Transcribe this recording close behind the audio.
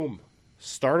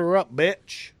Start her up,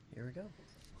 bitch. Here we go.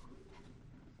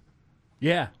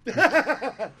 Yeah. I'm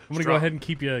going to go ahead and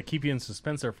keep you in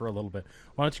suspense there for a little bit.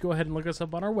 Why don't you go ahead and look us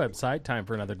up on our website,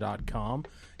 timeforanother.com.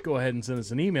 Go ahead and send us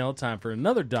an email,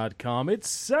 timeforanother.com. It's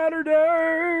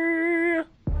Saturday!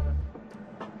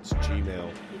 It's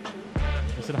Gmail.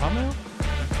 Is it Hotmail?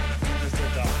 Just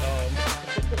said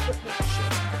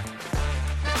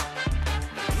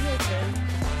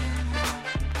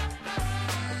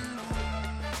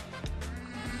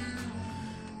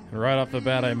And right off the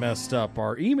bat, I messed up.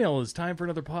 Our email is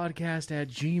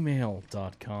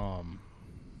timeforanotherpodcast@gmail.com.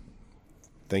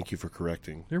 Thank you for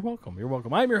correcting. You're welcome. You're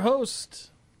welcome. I'm your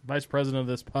host, Vice President of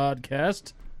this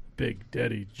podcast, Big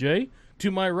Daddy J.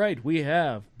 To my right, we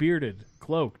have bearded,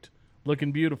 cloaked,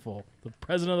 looking beautiful, the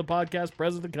President of the podcast,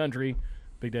 President of the country,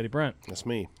 Big Daddy Brent. That's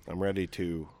me. I'm ready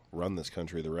to run this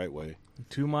country the right way.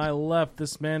 To my left,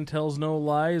 this man tells no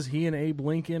lies. He and Abe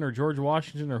Lincoln or George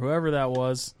Washington or whoever that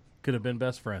was could have been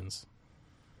best friends.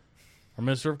 Our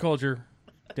Minister of Culture,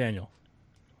 Daniel.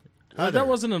 That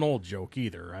wasn't an old joke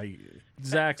either.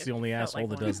 Zach's the only asshole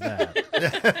that does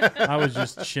that. I was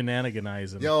just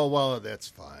shenaniganizing. Oh, well, that's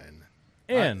fine.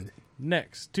 And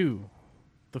next to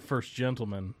the first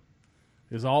gentleman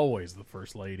is always the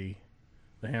first lady,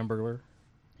 the Hamburglar.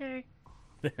 Hey.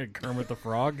 Kermit the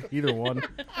Frog, either one.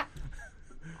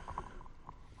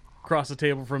 Across the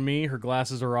table from me, her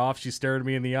glasses are off. She stared at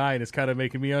me in the eye and it's kind of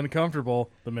making me uncomfortable.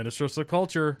 The Mistress of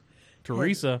Culture,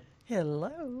 Teresa.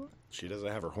 Hello. She doesn't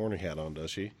have her horny hat on,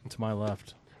 does she? To my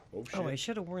left. Oh, shit. Oh, I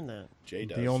should have worn that. Jay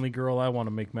does. The only girl I want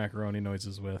to make macaroni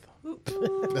noises with.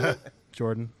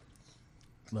 Jordan.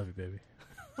 Love you, baby.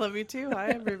 Love you too.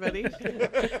 Hi, everybody.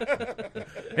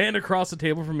 And across the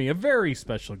table from me, a very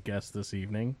special guest this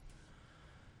evening.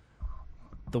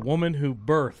 The woman who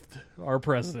birthed our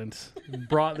president,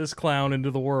 brought this clown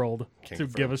into the world to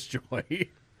give us joy.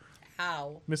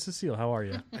 How? Miss Cecile, how are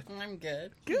you? I'm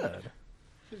good. Good.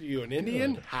 Are you an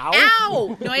Indian? How?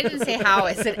 Ow! No, I didn't say how.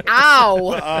 I said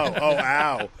ow.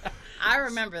 Ow. I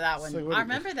remember that one. like, what I do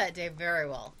you- remember that day very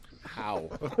well. How?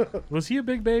 Was he a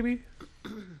big baby?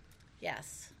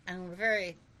 Yes. And we're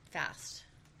very fast.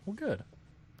 Well, good.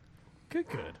 Good.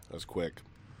 That was quick.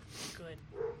 Good.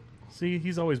 See,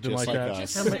 he's always been Just like like that.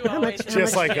 us. How much?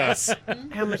 Just like us.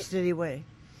 How much did he weigh?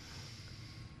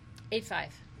 8'5".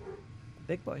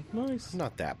 Big boy. Nice.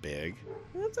 Not that big.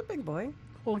 That's a big boy.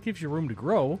 Well, it gives you room to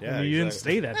grow. Yeah, I mean, you didn't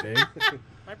exactly. stay that big.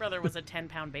 My brother was a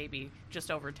 10-pound baby, just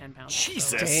over 10 pounds.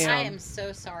 Jesus. Damn. I am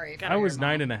so sorry. for I was your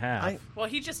mom. 9.5. I- Well,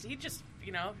 he just, you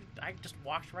know, I just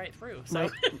walked right through. So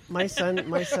My son,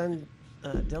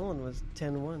 Dylan was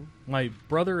 10-1. My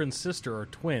brother and sister are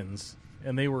twins,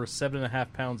 and they were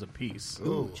 7.5 pounds apiece.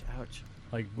 Ooh, ouch.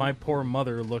 Like, my poor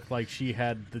mother looked like she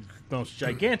had the most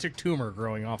gigantic tumor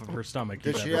growing off of her stomach.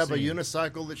 Did you've she ever have a seen.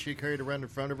 unicycle that she carried around in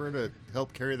front of her to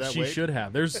help carry that She weight? should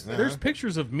have. There's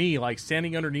pictures of me, like,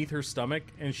 standing underneath her stomach,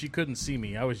 and she couldn't see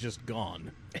me. I was just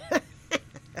gone.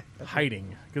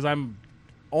 Hiding. Because I'm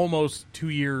almost 2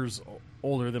 years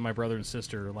older than my brother and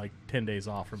sister, like 10 days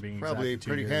off from being Probably exactly 2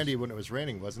 pretty years. handy when it was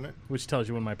raining, wasn't it? Which tells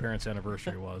you when my parents'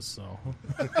 anniversary was, so.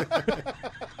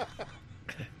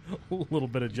 A little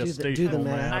bit of Do the gestational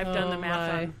math. math. I've done the Oh,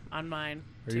 math my. on mine.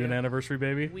 Are you an anniversary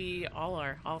baby? We all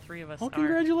are. All three of us Oh, are.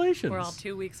 congratulations. We're all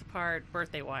 2 weeks apart,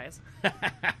 birthday-wise.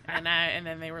 and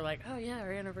then they were like, oh, yeah,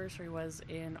 our anniversary was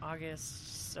in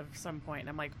August of some point. And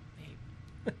I'm like,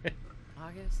 wait,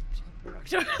 August?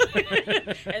 October?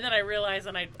 And then I realized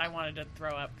and I wanted to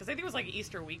throw up. Because I think it was like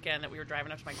Easter weekend that we were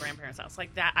driving up to my grandparents' house.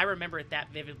 Like that, I remember it that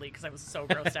vividly because I was so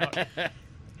grossed out.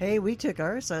 Hey, we took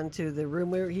our son to the room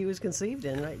where he was conceived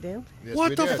in, right, Dan? Yes, What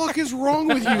we the did. fuck is wrong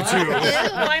with you two? Ew,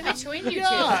 I'm between you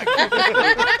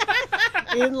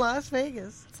two. In Las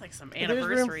Vegas. It's like some There's room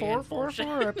anniversary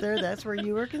 444 up there. That's where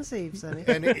you were conceived, Sonny.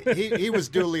 And he was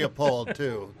duly appalled,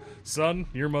 too. Son,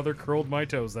 your mother curled my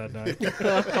toes that night.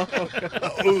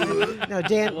 No,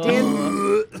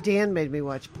 Dan made me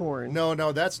watch porn.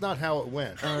 No, that's not how it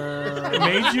went.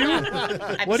 Made you?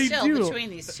 I'm What'd he still do? between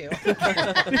these two.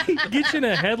 Get you in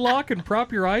a headlock and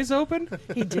prop your eyes open?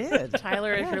 He did.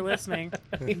 Tyler, if you're listening,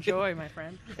 enjoy, my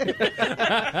friend.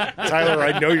 Tyler,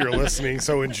 I know you're listening,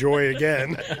 so enjoy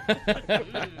again.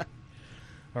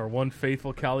 Our one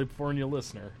faithful California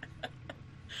listener.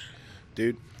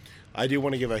 Dude, I do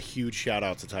want to give a huge shout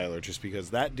out to Tyler just because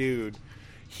that dude,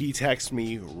 he texts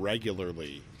me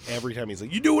regularly. Every time he's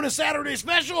like, you doing a Saturday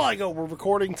special? I go, we're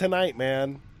recording tonight,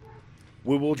 man.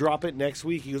 We will drop it next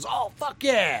week. He goes, oh, fuck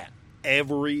yeah.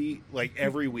 Every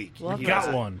week. Well, He Got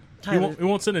does it. one. Tyler. He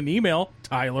won't send an email,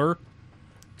 Tyler.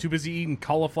 Too busy eating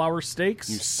cauliflower steaks.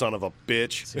 You son of a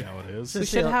bitch. See how it is. We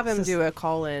should have him do a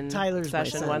call-in Tyler's my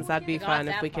session son. once. That'd be Got fun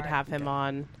that if we could part. have him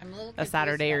on I'm a little a confused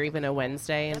Saturday or about even a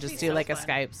Wednesday and That'd just be do so like a fun.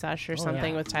 Skype sesh or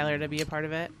something yeah. with Tyler to be a part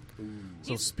of it.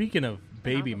 So speaking of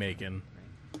baby making,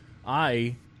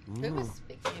 I Who was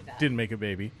speaking of that? didn't make a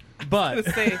baby, but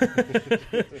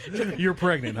you're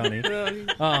pregnant, honey.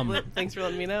 Thanks for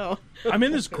letting me know. I'm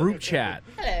in this group chat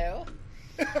Hello.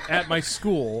 at my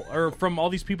school, or from all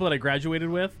these people that I graduated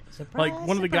with. Like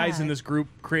one of the guys in this group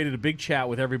created a big chat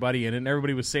with everybody in it, and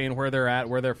everybody was saying where they're at,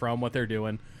 where they're from, what they're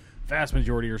doing. Vast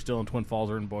majority are still in Twin Falls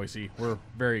or in Boise. We're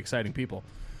very exciting people.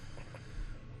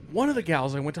 One of the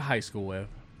gals I went to high school with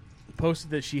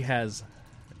posted that she has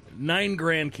 9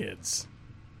 grandkids,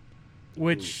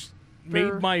 which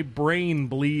made my brain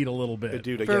bleed a little bit.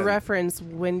 Dude, For again, reference,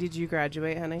 when did you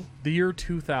graduate, honey? The year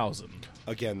 2000.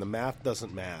 again, the math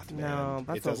doesn't math, man. No,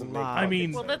 that's it doesn't a make lot. I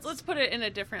mean, Well, let's put it in a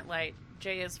different light.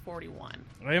 Jay is 41.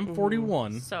 I am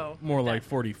 41, So more like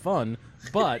 40 fun,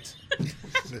 but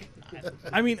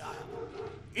I mean,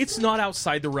 it's not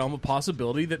outside the realm of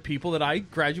possibility that people that I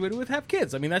graduated with have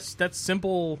kids. I mean, that's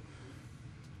simple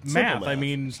math. I math.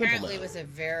 mean, Apparently, it was a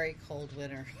very cold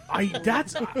winter.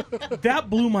 that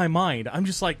blew my mind. I'm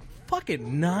just like,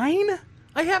 fucking 9?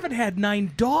 I haven't had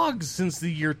 9 dogs since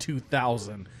the year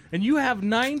 2000, and you have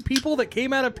 9 people that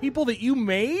came out of people that you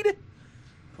made.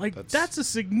 Like that's a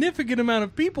significant amount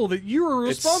of people that you are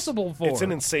responsible for. It's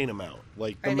an insane amount.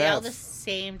 Like the Are they all math. the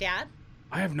same dad?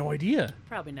 I have no idea.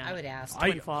 Probably not. I would ask.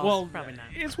 Well, Probably not.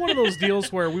 it's one of those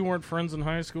deals where we weren't friends in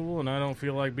high school, and I don't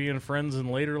feel like being friends in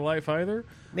later life either.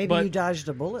 Maybe but you dodged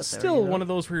a bullet. Still, one of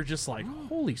those where you're just like,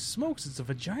 holy smokes, it's a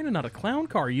vagina, not a clown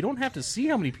car. You don't have to see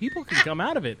how many people can come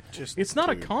out of it. It's not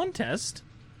a contest.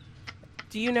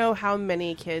 Do you know how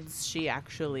many kids she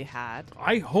actually had?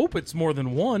 I hope it's more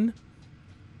than one.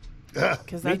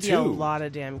 Because that'd be a too. lot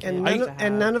of damn kids. And to none, have.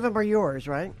 and none of them are yours,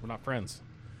 right? We're not friends.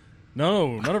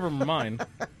 No, none of them are mine.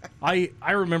 I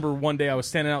remember one day I was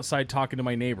standing outside talking to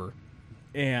my neighbor,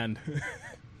 and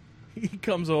he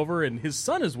comes over, and his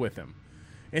son is with him.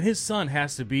 And his son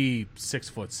has to be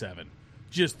 6'7",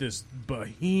 just this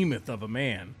behemoth of a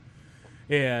man.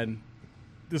 And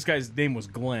this guy's name was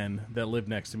Glenn that lived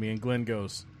next to me, and Glenn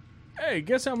goes, "Hey,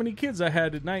 guess how many kids I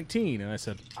had at 19?" And I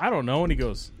said, "I don't know." And he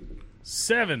goes,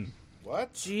 7.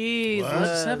 What? Jesus. Was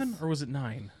it 7 or was it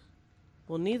 9?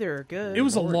 Well, neither are good. It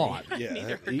was a lot.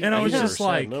 Yeah. And I was just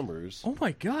like, numbers. "Oh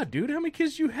my god, dude, how many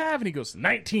kids do you have?" And he goes,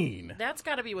 19. That's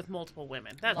got to be with multiple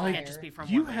women. That can't just be from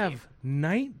You one have lady.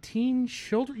 19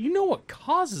 children. You know what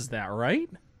causes that, right?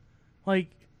 Like,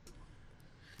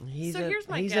 He's So a, here's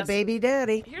my he's guess. a baby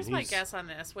daddy. Here's my guess on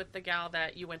this with the gal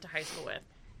that you went to high school with,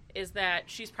 is that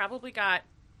she's probably got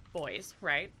boys,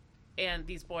 right? And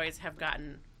these boys have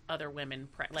gotten other women,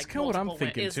 like kinda what I'm multiple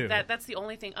thinking, is too. That's the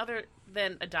only thing other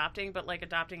than adopting, but like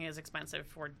adopting is expensive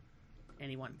for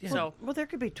anyone. So Well, there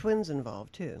could be twins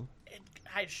involved too.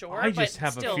 sure, I just but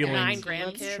have a still feeling- 9 That's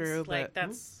grandkids, true, like but-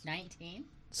 that's 19?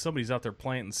 somebody's out there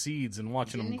planting seeds and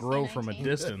watching Didn't them he say grow from a 19?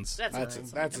 distance. that's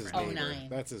That's his Oh, neighbor. 9.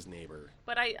 That's his neighbor.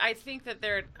 But I think that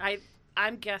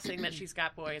I'm guessing that she's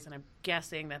got boys, and I'm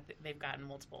guessing that they've gotten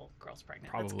multiple girls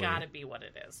pregnant. That's Probably. got to be what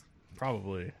it is.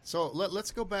 Probably. So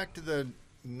let's go back to the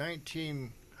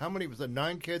 19. How many was it?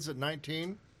 9 kids at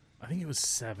 19? I think it was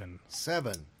 7.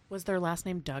 7. Was their last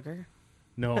name Duggar?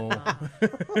 No.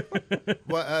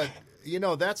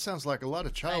 Well, that sounds like a lot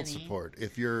of child Funny. support.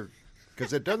 If you're,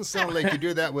 because it doesn't sound like you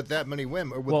do that with that many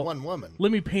women or with Well, one woman.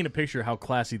 Let me paint a picture of how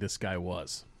classy this guy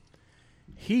was.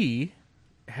 He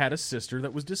had a sister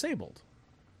that was disabled.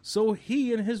 So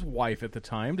he and his wife at the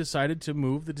time decided to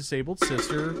move the disabled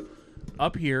sister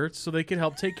up here so they could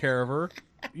help take care of her,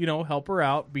 help her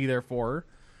out, be there for her.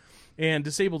 And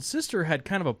disabled sister had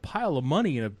kind of a pile of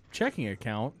money in a checking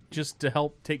account just to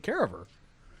help take care of her.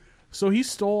 So he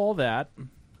stole all that.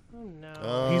 Oh,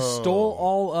 no. He stole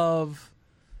all of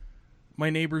my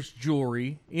neighbor's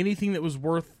jewelry. Anything that was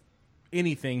worth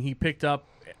anything, he picked up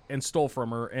and stole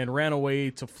from her and ran away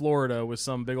to Florida with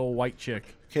some big old white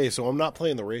chick. Okay, so I'm not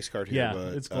playing the race card here, Yeah,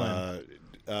 but it's Glenn.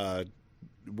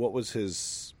 what was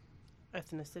his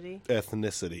Ethnicity?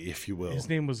 ethnicity, if you will? His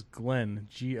name was Glenn,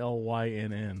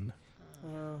 Glynn.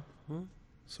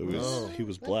 So he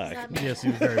was What black. does that mean? Yes, he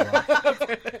was very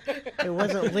black. It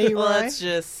wasn't Leroy. Let's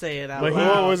just say it out But he-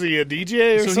 loud. What was he, a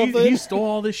DJ or So something? he stole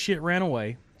all this shit, ran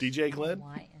away. DJ Glenn?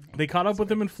 Why? They caught up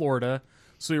with him in Florida,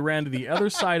 so he ran to the other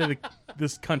side of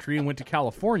this country and went to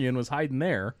California and was hiding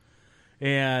there.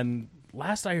 And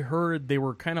last I heard, they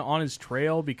were kind of on his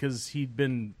trail because he'd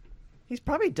been He's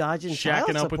probably dodging child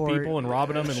shacking up with support. people and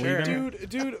robbing them and leaving.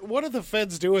 Dude, what are the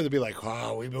feds doing? They'd be like,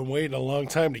 "Wow, we've been waiting a long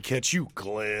time to catch you,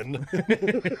 Glenn."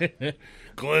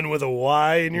 Glenn with a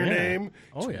Y in your Yeah. name.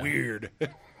 Oh, It's yeah. weird. I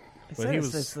But said he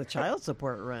it's was- the child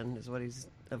support run is what he's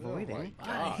avoiding.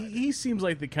 He seems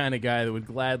like the kind of guy that would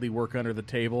gladly work under the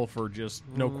table for just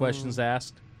no questions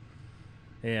asked.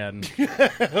 And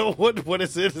what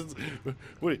is it?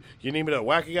 What, you need me to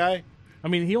whack a guy? I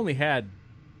mean, he only had,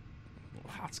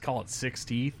 let's call it 6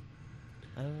 teeth.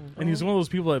 And he was one of those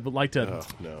people that would like to Oh,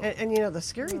 no. And the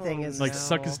scary thing is, like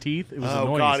suck his teeth. It was Oh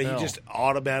annoying God, as he hell. just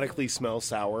automatically smells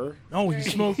sour. Oh, he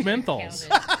smoked menthols.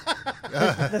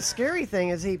 the scary thing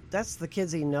is that's the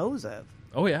kids he knows of.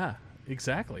 Oh yeah,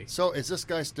 exactly. So is this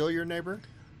guy still your neighbor?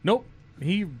 Nope.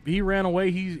 He ran away.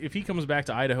 If he comes back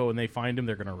to Idaho and they find him,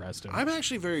 they're going to arrest him. I'm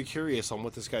actually very curious on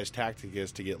what this guy's tactic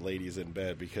is to get ladies in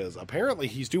bed because apparently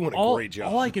he's doing a great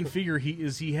job. All I can figure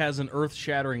he has an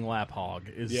earth-shattering lap hog.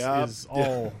 Yeah. Is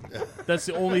all. That's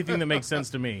the only thing that makes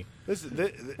sense to me. This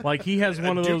Like he has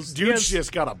one of those. he Dude's has-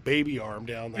 just got a baby arm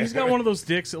down there. He's got one of those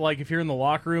dicks that, like, if you're in the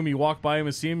locker room, you walk by him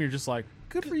and see him, you're just like,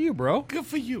 good for you, bro. Good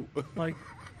for you. Like,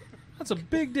 that's a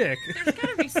big dick. There's got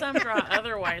to be some draw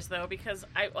otherwise, though, because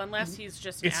unless he's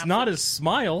just an It's not absolute- his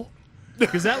smile,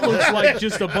 because that looks like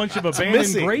just a bunch of abandoned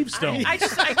missing. gravestones. I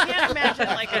can't imagine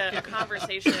like a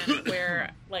conversation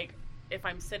where like if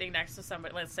I'm sitting next to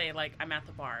somebody, let's say like I'm at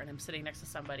the bar and I'm sitting next to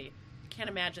somebody, can't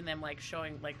imagine them like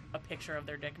showing like a picture of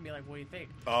their dick and be like, "What do you think?"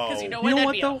 Because you know You what, know that'd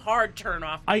what, be though? a hard turn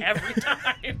off I- every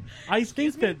time. I think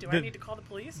Excuse me, that do I that need to call the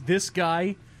police? this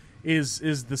guy is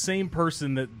the same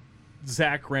person that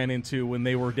Zach ran into when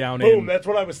they were down Boom, in that's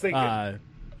what I was thinking.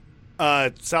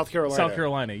 South Carolina. South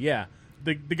Carolina. Yeah,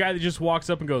 the guy that just walks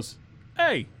up and goes,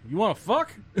 "Hey, you want to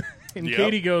fuck?" And Yep.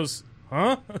 Katie goes,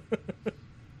 "Huh?"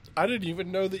 I didn't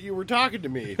even know that you were talking to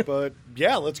me, but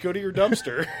yeah, let's go to your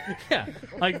dumpster. Yeah,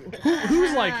 like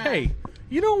who's like, "Hey,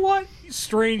 you know what, you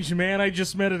strange man I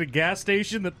just met at a gas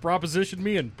station that propositioned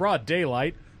me in broad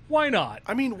daylight. Why not?"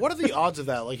 I mean, what are the odds of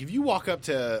that? Like, if you walk up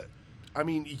to, I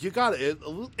mean, you got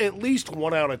at least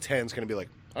 1 out of 10 is going to be like,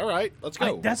 all right, let's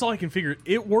go. That's all I can figure.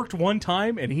 It worked one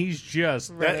time, and he's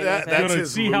just that's gonna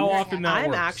his see move. how often that I'm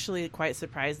works. actually quite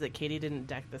surprised that Katie didn't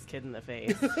deck this kid in the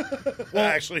face.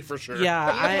 Actually, for sure.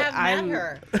 Yeah, You have I'm. met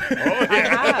her. I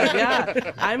have,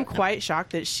 yeah. I'm quite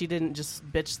shocked that she didn't just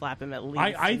bitch slap him at least.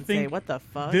 I and think say, what the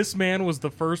fuck? This man was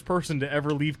the first person to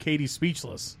ever leave Katie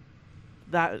speechless.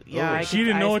 That yeah, I She could-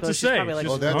 didn't I know what to suppose she's say. probably like,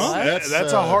 Just, that's- what?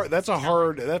 That's a hard. That's a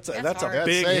hard. That's a hard.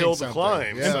 big That's hill to saying climb.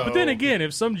 something, yeah. So. But then again,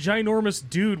 if some ginormous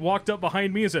dude walked up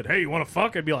behind me and said, "Hey, you want to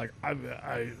fuck?" I'd be like,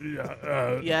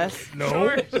 Yes. no."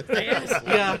 Sure. Yes.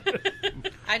 Yeah.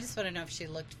 I just want to know if she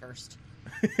looked first.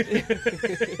 well,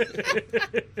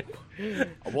 I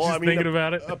Just mean, thinking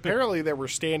about it. apparently they were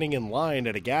standing in line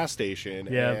at a gas station,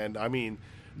 Yeah. and I mean,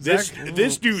 this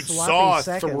dude sloppy saw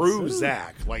seconds. through Ooh.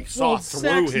 Zach, like saw Well, through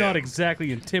Zach's him, not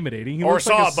exactly intimidating. He or looks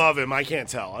saw like a, above him. I can't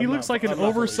tell. He looks like an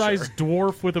oversized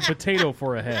dwarf with a potato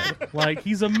for a head. Like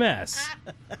he's a mess.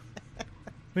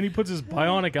 Then he puts his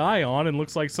bionic eye on and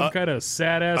looks like some kind of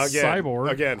sad ass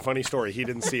cyborg. Again, funny story. He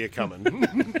didn't see it coming. I'm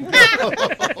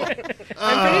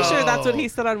pretty sure that's what he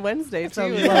said on Wednesday It's a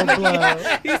too. low blow.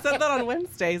 He said that on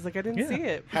Wednesday. He's like, I didn't Yeah. see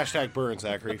it. Hashtag burn,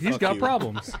 Zachary. He's Fuck got you.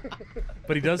 problems,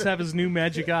 but he does have his new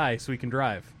magic eye, so he can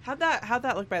drive. How'd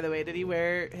that look, by the way? Did he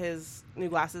wear his new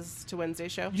glasses to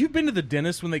Wednesday's show? You've been to the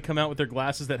dentist when they come out with their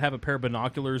glasses that have a pair of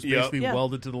binoculars Yep. basically Yeah.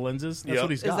 welded to the lenses. That's Yep.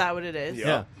 what he's got. Is that what it is? Yeah.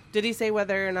 Yeah. Did he say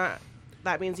whether or not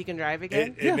that means he can drive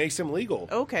again? It makes him legal.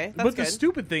 Okay, that's But good. the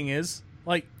stupid thing is,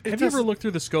 like, have you ever doesn't- looked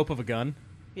through the scope of a gun?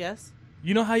 Yes.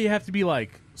 You know how you have to be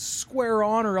like square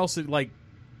on, or else it like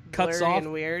cuts Blurry off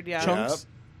and weird. Yeah. chunks.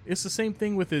 It's the same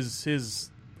thing with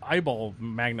his eyeball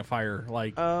magnifier.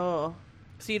 Like, Oh.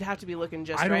 So you'd have to be looking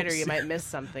just I don't right, or you see- might miss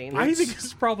something. I think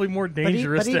it's probably more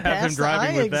dangerous but he to have him passed the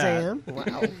driving eye with that. exam.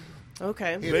 Wow.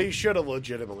 Okay. They should have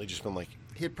legitimately just been like,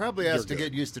 He'd probably has to You're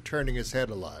good. get used to turning his head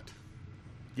a lot.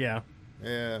 Yeah.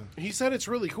 Yeah. he said it's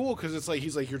really cool because it's like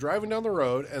he's like you're driving down the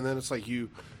road and then it's like you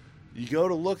go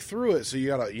to look through it, so you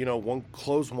gotta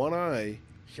close one eye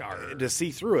to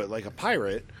see through it like a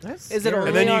pirate, That's Is it scary. only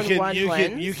and then on you can one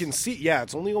lens? you can see. Yeah,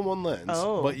 it's only on one lens.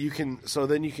 Oh. But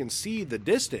then you can see the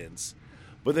distance.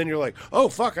 But then you're like, oh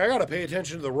fuck, I gotta pay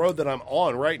attention to the road that I'm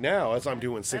on right now as I'm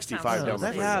doing 65 sounds- down the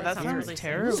that- freeway. Yeah, that Sounds sounds really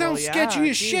terrible. Sounds yeah, sketchy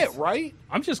as geez. shit, right?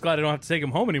 I'm just glad I don't have to take him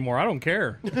home anymore. I don't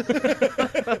care.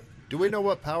 Do we know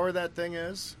what power that thing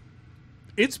is?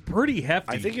 It's pretty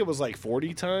hefty. I think it was like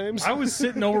 40 times. I was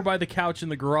sitting over by the couch in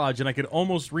the garage, and I could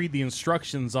almost read the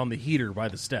instructions on the heater by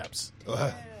the steps.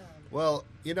 Well,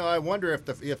 I wonder if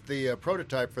the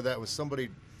prototype for that was somebody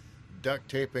duct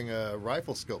taping a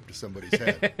rifle scope to somebody's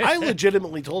head. I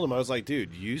legitimately told him, I was like,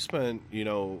 dude, you spent,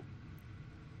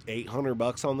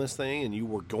 $800 on this thing, and you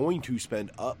were going to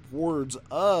spend upwards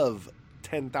of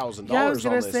 $10,000 Yeah, I was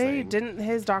on gonna this say, thing. didn't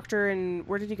his doctor in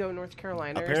where did he go? North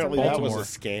Carolina Apparently or that something?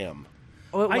 was a scam.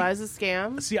 Oh, it I- was a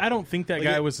scam. See, I don't think that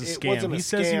guy was a scam. It wasn't a He scam,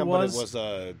 says he but was. it was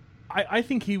a... I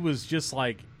think he was just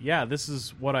like, yeah, this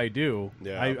is what I do.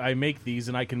 Yeah. I make these,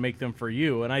 and I can make them for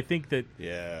you. And I think that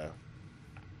Yeah.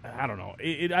 I don't know.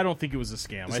 I don't think it was a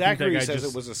scam. I think Zachary that guy says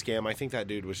just, it was a scam. I think that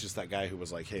dude was just that guy who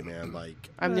was like, hey, man, like...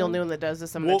 I'm the only one that does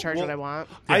this. I'm Well, gonna charge well, what I want.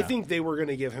 I Yeah. think they were going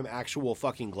to give him actual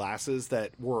fucking glasses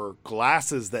that were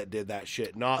glasses that did that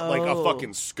shit, not like a Oh.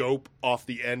 fucking scope off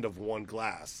the end of one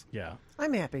glass. Yeah.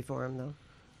 I'm happy for him though.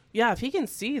 Yeah, if he can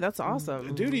see, that's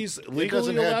awesome. Dude, he's doesn't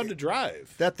legally have- allowed to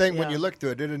drive. That thing, when Yeah. you look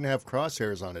through it, it didn't have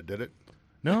crosshairs on it, did it?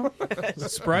 No,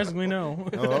 surprisingly, no.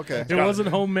 Oh, okay. It wasn't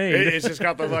homemade. It's just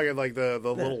got the fucking like the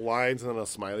little lines and then a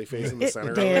smiley face in the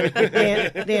center Dan, of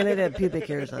it. Dan, it had pubic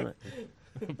hairs on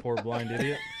it. Poor blind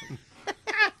idiot.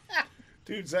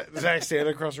 Dude, Zach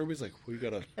standing across the room, he's like, we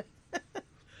gotta...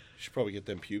 should probably get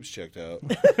them pubes checked out.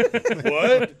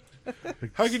 What?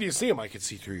 How can you see them? I can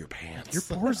see through your pants. Your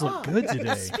pores look good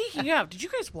today. Speaking of, did you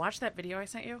guys watch that video I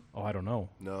sent you? Oh, I don't know.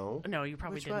 No. No, you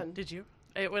probably Which didn't. one? Did you?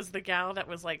 It was the gal that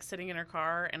was like sitting in her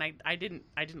car, and I didn't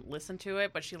listen to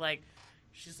it, but she's like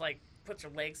puts her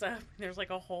legs up. And there's like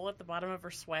a hole at the bottom of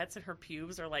her sweats, and her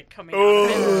pubes are like coming out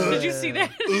of it. Did you see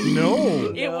that?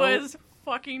 No. It was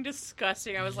fucking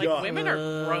disgusting. I was like, Yuck. women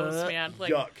are gross, man.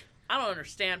 Like, Yuck. I don't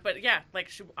understand, but yeah, like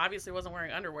she obviously wasn't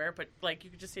wearing underwear, but like you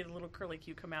could just see the little curly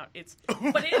Q come out. It's,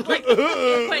 but it like,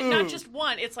 but not just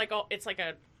one. It's like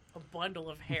a bundle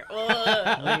of hair.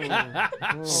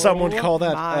 Ugh. Someone call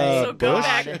that my So go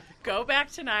Bush? go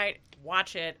back tonight,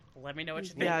 watch it. Let me know what you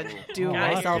think. Yeah, do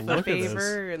Guys, myself a look at this.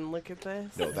 favor and look at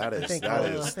this. No, that is think that I'll-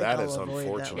 is I think that I'll is avoid that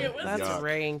unfortunate. It was- That's Yuck.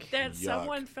 rank. That Yuck.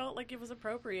 someone felt like it was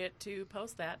appropriate to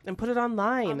post that. And put it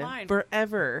online, Online.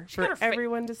 forever got her for fa-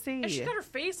 everyone to see. And she got her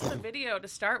face in the video to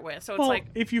start with, so it's Well, like,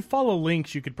 if you follow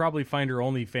links, you could probably find her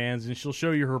OnlyFans, and she'll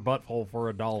show you her butthole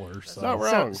for $1. So. Not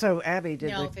So, wrong. so Abby,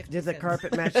 did No, the 50 did the cents.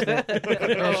 carpet match the, match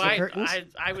the curtains?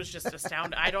 I was just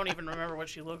astounded. I don't even remember what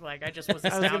she looked like. I just was I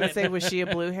astounded. was gonna say, was she a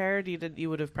blue haired? You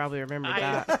would have probably remembered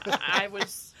that. I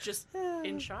was just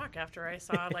in shock after I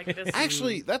saw like this.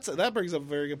 Actually, that brings up a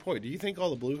very good point. Do you think all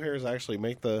the blue hairs actually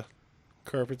make the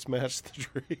carpets match the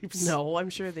drapes? No, I'm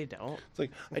sure they don't. It's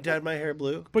like I dyed my hair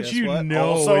blue. But Guess you what? know,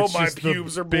 also it's my just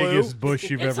pubes the are blue. biggest bush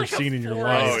you've It's ever like a seen in your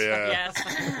forest. life. Oh, yeah.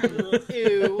 Yes.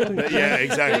 Ew. Yeah,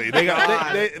 exactly. They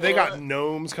got they got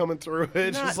gnomes coming through it.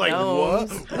 It's Not just like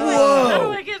gnomes. what? How do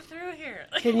Whoa. I get through here?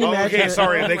 Can you imagine? Okay, it?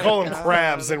 sorry. They my call them God.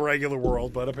 crabs in regular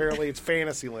world, but apparently it's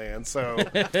Fantasyland, so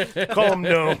call them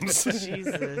gnomes.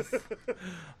 Jesus,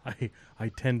 I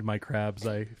tend my crabs.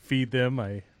 I feed them.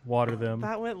 I water them.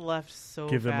 that went left so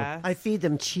Give them a fast. I feed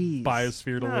them cheese.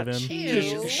 Biosphere to Not live in.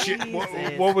 cheese. Shit, what,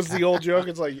 Jesus. what was the old joke?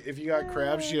 It's like if you got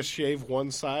crabs, you just shave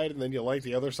one side and then you light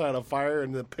the other side on fire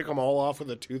and then pick them all off with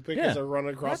a toothpick Yeah. as they're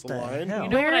running across What the the line. hell? You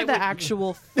know what Where I the would-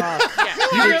 actual fuck Yeah.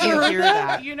 did you hear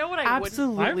that? You know what I wouldn't.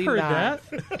 Absolutely I've heard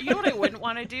not. that. You know what I wouldn't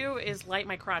want to do is light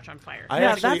my crotch on fire.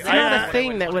 Yeah, that's not a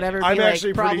thing that would ever be I'm like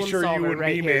actually problem pretty sure you solver and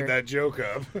right me here. made that joke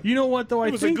up. You know what, though?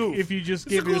 I was a think goof. if you just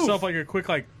It's a give yourself goof. like a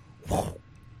quick,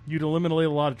 you'd eliminate a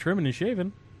lot of trimming and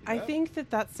shaving. I think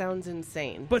that sounds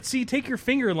insane. But see, take your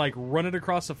finger and like run it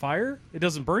across the fire. It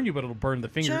doesn't burn you, but it'll burn the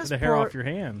Just hair pour- off your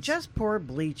hands. Just pour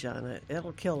bleach on it.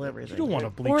 It'll kill everything. you don't want to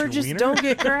bleach Or your just wiener. don't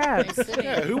get crabs.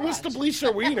 Yeah, who wants to bleach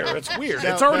their wiener? It's weird.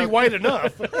 Now- It's already now- white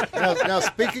enough. Now,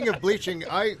 speaking of bleaching,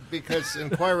 because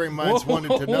inquiring minds wanted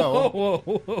to know,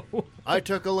 Whoa. I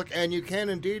took a look, and you can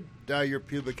indeed dye your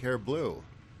pubic hair blue.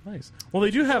 Nice. Well,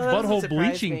 they do have Well, that doesn't butthole surprise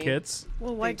bleaching me. kits.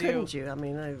 Well, why They do. couldn't you? I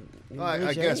mean,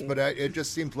 I guess, but it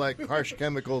just seems like harsh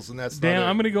chemicals, and that's Dan, not.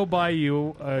 I'm going to go buy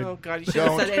you. Oh God, you should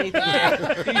have said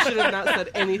anything. You should have not said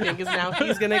anything because now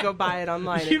he's gonna go buy it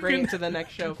online You and bring can- it to the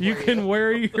next show. For You can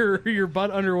wear your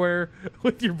butt underwear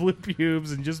with your blue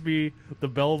pubes and just be the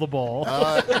belle of the ball.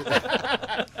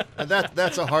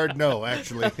 That's a hard no,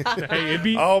 actually. Hey, it'd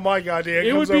be, Oh my god, Dan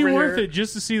it would comes be over worth here. it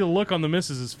just to see the look on the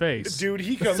missus's face. Dude,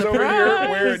 he comes over here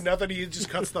wearing nothing. He just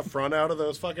cuts the front out of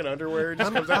those fucking underwear.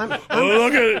 Just comes out. Oh,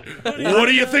 look at it. What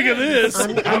do you think of this?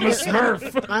 I'm a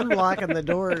Smurf. I'm locking the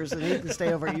doors, and he can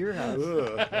stay over at your house.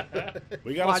 Ugh.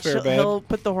 We got Watch, a spare he'll, bed. he'll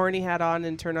put the horny hat on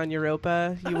and turn on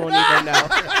Europa. You won't even know.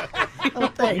 Oh,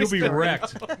 thanks, You'll be George.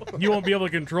 wrecked. You won't be able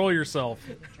to control yourself.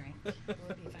 Drink. We'll be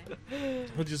fine.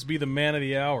 He'll just be the man of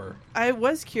the hour. I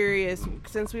was curious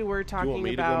since we were want talking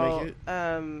me to go about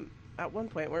make at one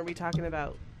point weren't we talking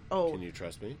about Can you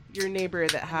trust me? your neighbor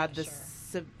that had this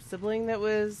sibling that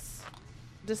was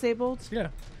disabled? Yeah.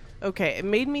 Okay, it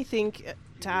made me think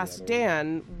to ask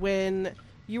Dan, when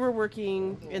you were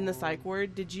working in the psych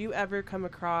ward, did you ever come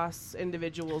across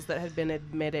individuals that had been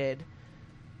admitted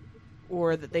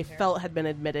or that they felt had been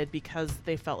admitted because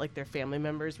they felt like their family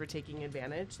members were taking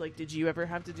advantage? Like, did you ever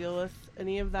have to deal with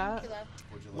any of that?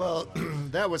 Well,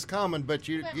 that was common, but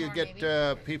you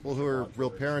get people who are real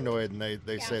paranoid, and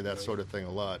they say that sort of thing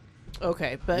a lot.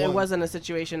 Okay, but it Well- wasn't a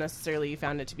situation necessarily you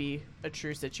found it to be a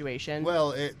true situation.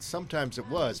 Well, sometimes it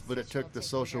was, but it took the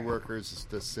social workers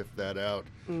to sift that out.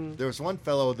 There was one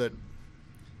fellow that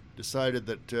decided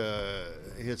that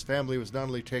his family was not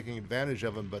only taking advantage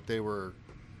of him, but they were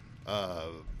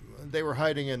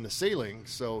hiding in the ceiling.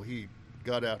 So he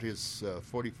got out his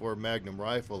 .44 Magnum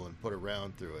rifle and put a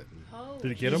round through it. And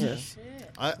Did it get him?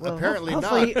 Well, apparently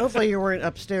hopefully, not. hopefully you weren't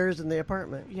upstairs in the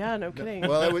apartment. yeah, no kidding.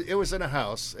 Well, it was in a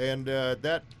house, and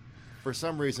that, for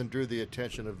some reason, drew the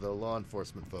attention of the law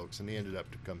enforcement folks, and he ended up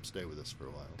to come stay with us for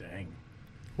a while. Dang.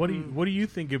 What do you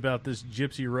think about this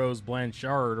Gypsy Rose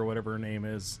Blanchard or whatever her name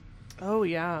is? Oh,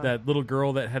 yeah. That little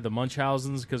girl that had the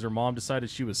Munchausen's because her mom decided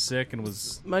she was sick and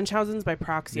was Munchausen's by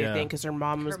proxy, I Yeah. think, because her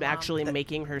mom was Her mom. actually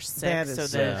making her sick That is so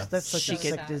sad. that That's such she a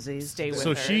could sick disease. stay with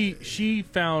so her. she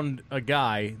found a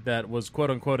guy that was quote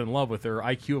unquote in love with her,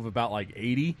 IQ of about like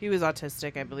 80, He was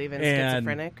autistic, I believe, and And-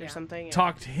 schizophrenic or Yeah. something. Yeah.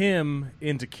 talked him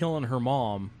into killing her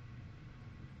mom,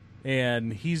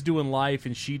 and he's doing life,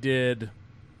 and she did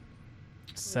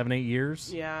 7-8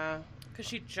 years. Yeah. Because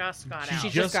she just got She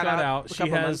out. just got out. a She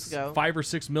couple months has ago. 5 or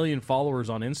 6 million followers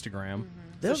on Instagram.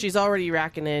 So she's already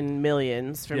racking in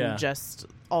millions from Yeah. just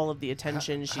all of the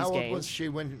attention she's How old gained. was she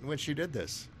when she did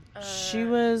this? She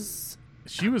was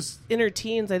She was in her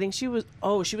teens. I think she was.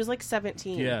 Oh, she was like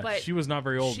 17. yeah, But she was not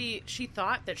very old. She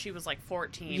thought that she was like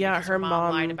 14. Yeah, because her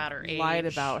mom lied about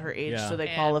her age. Yeah. so they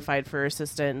And- qualified for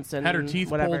assistance and had her teeth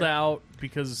whatever. pulled out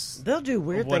because They'll do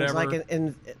weird things whatever.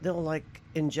 like they'll like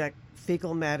inject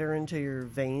fecal matter into your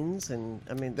veins, and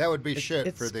I mean That would be it- shit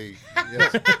it's- for the.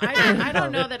 Yes. I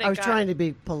don't know that it I was got, trying to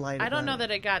be polite. I don't about know it.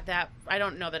 that it got that. I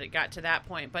don't know that it got to that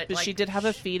point, but But like, she did have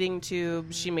a feeding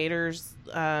tube. She made her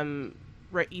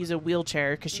use a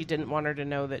wheelchair because she didn't want her to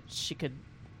know that she could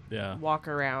yeah. walk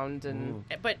around and.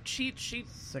 But she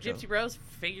Sicko. Gypsy Rose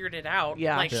figured it out.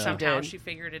 Yeah, like she somehow did. she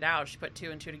figured it out. She put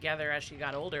 2 and 2 together as she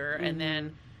got older, and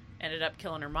then ended up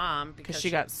killing her mom Because she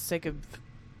got sick of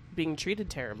being treated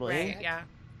terribly. right. Yeah.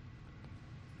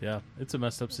 Yeah, it's a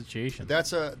messed up situation.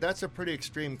 That's a pretty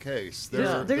extreme case.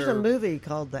 There's a movie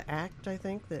called The Act, I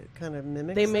think, that kind of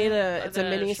mimics. They made that. it's a The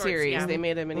mini shorts, series. yeah. They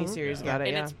made a mini series about it.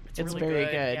 And Yeah, it's really very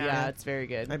good, good. yeah. Yeah, it's very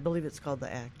good. I believe it's called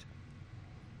The Act.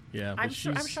 yeah, but I'm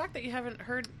she's shocked that you haven't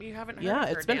heard. You haven't heard. Yeah, of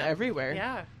her, it's been Dan. everywhere.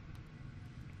 Yeah.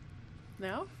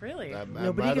 No, really. I'm out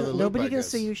Nobody of the can, loop, nobody I can guess.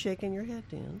 see you shaking your head,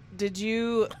 Dan. Did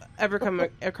you ever come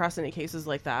across any cases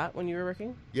like that when you were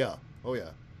working? Yeah. Oh yeah.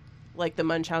 Like the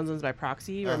Munchausen's by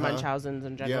proxy or Uh-huh. Munchausen's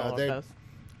in general? Yeah, or they- both?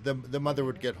 The mother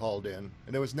would get hauled in,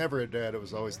 and it was never a dad; it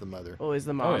was always the mother. Always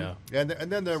the oh mom. yeah. And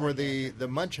then there were the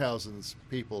Munchausen's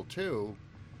people too.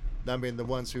 I mean, the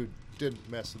ones who didn't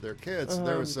mess with their kids.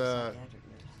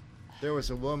 There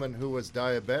was a woman who was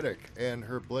diabetic, and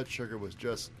her blood sugar was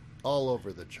just all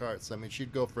over the charts. I mean,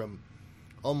 she'd go from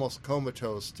almost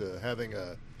comatose to having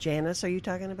a Janice, are you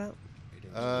talking about?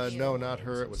 no, not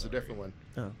her. It was a different one.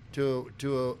 Oh.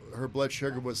 Her blood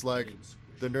sugar was like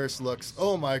the nurse looks.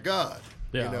 Oh my God!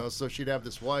 Yeah. You know, so she'd have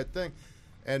this wide thing,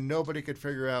 and nobody could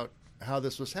figure out how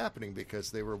this was happening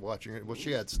because they were watching it. Well,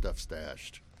 she had stuff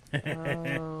stashed.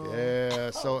 Oh. Yeah.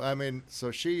 So I mean,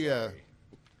 so she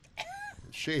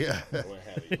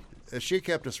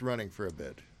kept us running for a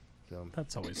bit. So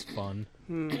That's always fun.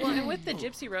 Well, and with the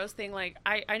Gypsy Rose thing, like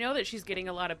I know that she's getting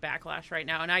a lot of backlash right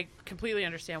now, and I completely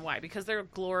understand why, because they're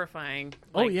glorifying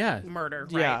Oh, like, yeah. murder,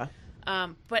 right? Yeah.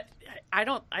 But I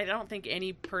don't think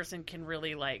any person can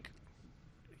really like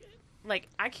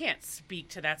I can't speak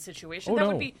to that situation. Oh, That no.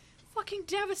 would be fucking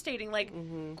devastating. Like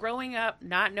growing up,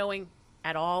 not knowing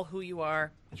at all who you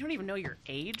are, you don't even know your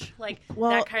age, like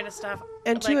Well, that kind of stuff.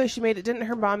 And too, like, as she made it, didn't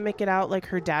her mom make it out like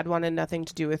her dad wanted nothing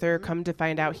to do with her? Come to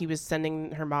find out, he was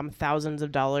sending her mom thousands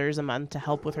of dollars a month to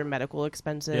help with her medical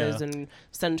expenses Yeah. and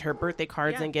send her birthday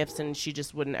cards Yeah. and gifts, and she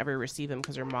just wouldn't ever receive them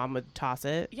because her mom would toss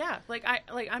it. yeah,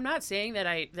 I'm not saying that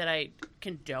I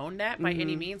condone that by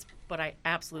any means, but I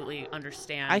absolutely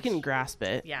understand. I can grasp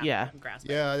it. Yeah, Yeah. I can grasp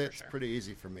it, yeah, for it's sure. pretty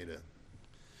easy for me to.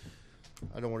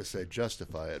 I don't want to say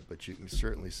justify it, but you can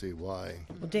certainly see why.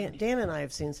 Well, Dan and I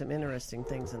have seen some interesting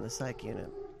things in the psych unit,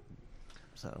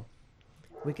 so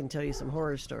we can tell you some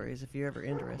horror stories if you're ever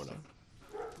interested.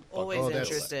 Always Oh, that's-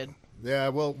 interested. Yeah,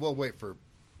 we'll wait for.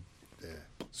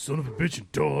 Son of a bitch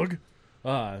and dog.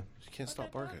 She can't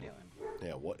stop barking.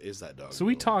 Yeah, what is that dog? So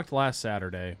we doing? talked last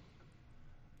Saturday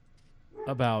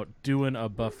about doing a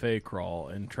buffet crawl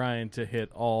and trying to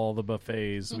hit all the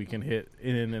buffets we can hit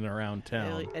in and around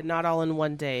town. And not all in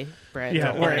one day, Brett.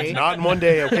 Yeah, Don't worry. Not in one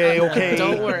day, okay.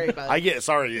 Don't worry about it.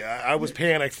 Sorry, I was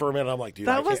panicked for a minute. I'm like, dude,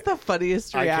 That was the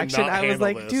funniest I reaction. cannot I was handle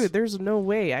like, this. dude, there's no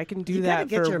way I can do You gotta that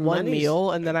get for your one monies. meal,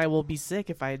 and then I will be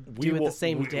sick if I do it the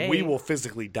same day. We will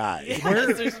physically die.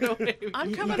 There's no way.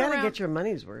 I'm You coming got to around. get your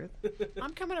money's worth.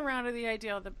 I'm coming around to the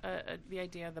idea of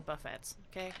the buffets.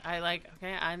 Okay, I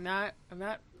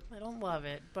don't love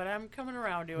it, but I'm coming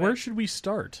around to it. Where should we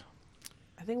start?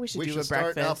 I think we should We do should a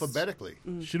start breakfast. alphabetically.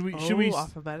 Should we? Oh, Should we?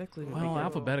 alphabetically? would be Well, good.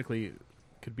 alphabetically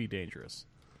could be dangerous.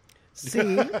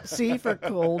 C for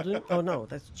golden. Oh no,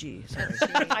 that's G. Sorry.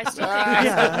 I still think.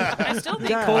 Yeah. I still think.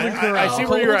 Yeah. Golden Corral. I see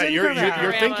where you're at. Golden You're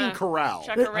Corral. thinking corral.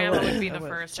 Chuckarama would be the I would.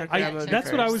 first. Chuckarama would be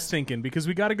That's what I first. was thinking because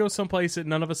we got to go someplace that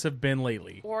none of us have been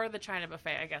lately. Or the China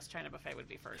buffet. I guess China buffet would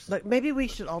be first. Like maybe we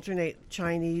should alternate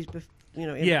Chinese, in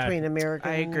Yeah. between American.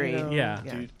 I agree. Yeah.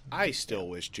 Dude, I still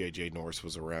wish J.J. Norris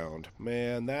was around.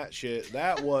 Man,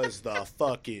 that was the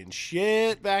fucking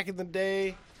shit back in the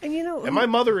day. And And my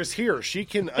mother is here. She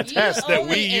can attest that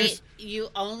we use. You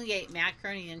only ate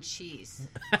macaroni and cheese.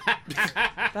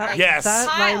 Yes. that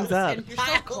lines up. And You're so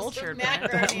piles cultured, of man.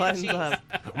 macaroni and Lines cheese. up.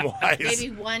 Wise.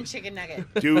 Maybe one chicken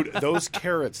nugget Dude, those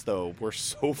carrots though were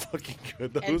so fucking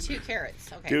good. and Those 2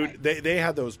 carrots. Okay, dude, right. they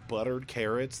had those buttered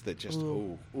carrots that just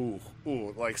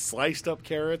like sliced up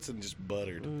carrots and just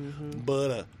buttered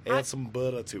butter. Add some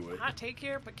butter to it. Hot take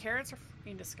here, but carrots are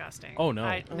fucking disgusting. Oh,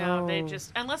 no. No, they Oh.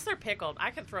 just unless they're pickled,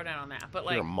 I can throw down on that. But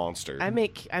like, You're a monster. I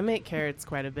make carrots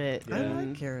quite a bit. I like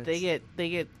and carrots. They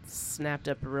get snapped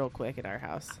up real quick at our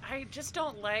house. I just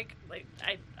don't like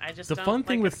I just The don't fun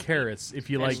thing like with a sweet carrots, if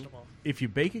you like, vegetable. if you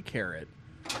bake a carrot,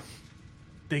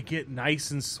 they get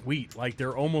nice and sweet. Like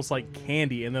they're almost like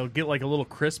candy, and they'll get like a little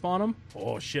crisp on them.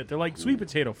 Oh shit, they're like sweet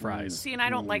potato fries. See, and I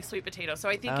don't like sweet potatoes, so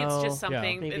I think it's Oh, just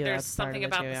something. Maybe There's that's part something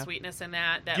of it about too, the yeah. sweetness in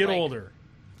that. Get like, older,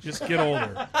 just get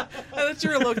older. That's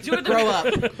your look. Grow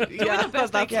up. Yeah,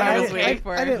 best that's I what I can. was I, waiting I,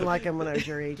 for. I didn't like them when I was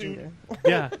your age either.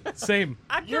 Yeah, same.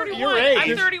 I'm Your 31. age.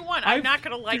 I'm 31. I'm I've- not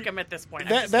gonna like them at this point. I'm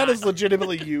that just that not. is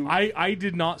legitimately you. I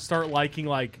did not start liking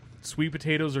like sweet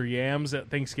potatoes or yams at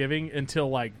Thanksgiving until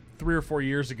like 3 or 4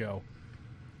 years ago.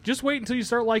 Just wait until you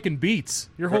start liking beets.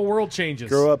 Your whole world changes.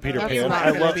 Grow up, Peter That's Pan. not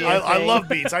I gonna love be a I thing. love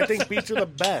beets. I think beets are the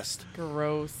best.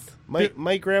 Gross.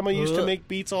 My grandma used to make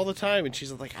beets all the time, and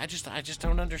she's like, I just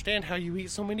don't understand how you eat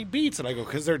so many beets. And I go,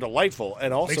 because they're delightful,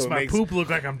 and also Makes it my makes poop look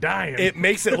like I'm dying. it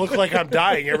makes it look like I'm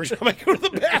dying every time I go to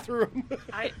the bathroom.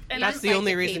 And That's I'm, the like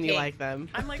only the reason you pee-pee. like them.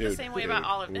 I'm like the Dude, same way about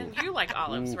olives, and you like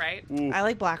olives, right? I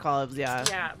like black olives. Yeah.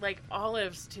 Yeah, like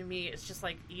olives to me, it's just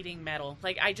like eating metal.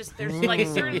 Like there's like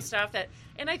certain stuff that,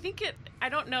 and I think I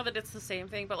don't know that it's the same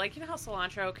thing, but like you know how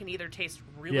cilantro can either taste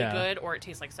really Yeah. good or it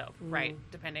tastes like soap, right?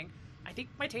 Depending. I think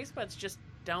my taste buds just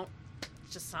don't.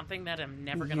 It's just something that I'm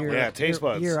never gonna You're- Yeah, like. taste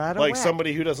buds. you're out of like whack.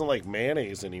 somebody who doesn't like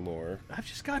mayonnaise anymore. I've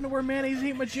just gotten to where mayonnaise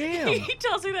ain't my jam. He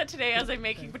tells me that today as I'm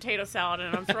making potato salad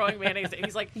and I'm throwing mayonnaise. And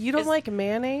he's like, You don't "Is- like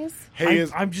mayonnaise? Hey,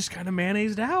 I'm just kind of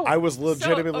mayonnaised out. I was So,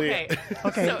 legitimately. okay.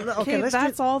 Okay, So- okay, Okay, let's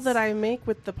that's do, all that I make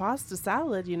with the pasta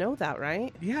salad. You know that,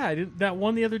 right? Yeah, I didn't, that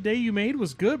one the other day you made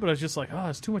was good, but I was just like, oh,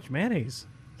 it's too much mayonnaise.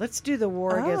 let's do the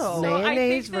war Oh. against So So I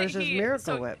mayonnaise think that versus he- Miracle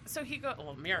so, Whip. So he goes,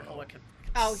 well, Miracle Whip can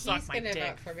Oh, suck he's my gonna dick.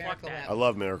 vote for Fuck Miracle that. I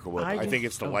love Miracle Whip. I I, do- think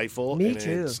it's oh, delightful. me and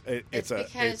too. It's a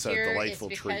delightful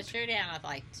it's treat. because you're down. I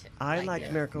liked. I like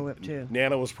it. Miracle Whip too.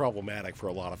 Nana was problematic for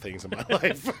a lot of things in my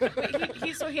life.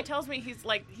 So he tells me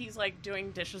he's like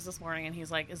doing dishes this morning and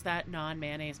he's like, is that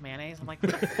non-mayonnaise mayonnaise? I'm like,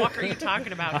 what the fuck are you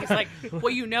talking about? He's like, well,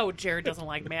 you know Jared doesn't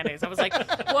like mayonnaise. I was like,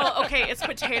 well, okay, it's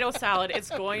potato salad. It's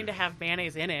going to have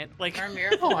mayonnaise in it. Like, Or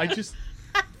Miracle. Oh, I just,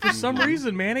 for some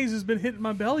reason, mayonnaise has been hitting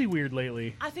my belly weird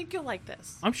lately. I think you'll like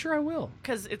this I'm sure I will.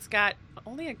 because it's got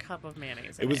only a cup of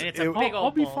mayonnaise in It was- and it's it- a big I'll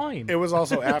old be bowl. fine. It was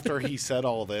also after he said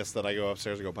all this that I go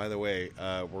upstairs and go, by the way,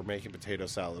 we're making potato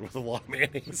salad with a lot of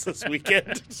mayonnaise this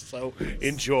weekend, so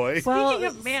enjoy. Speaking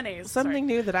of mayonnaise, something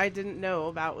new that I didn't know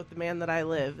about with the man that I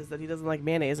live is that he doesn't like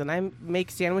mayonnaise, and I make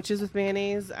sandwiches with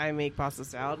mayonnaise. I make pasta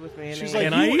salad with mayonnaise. She's like,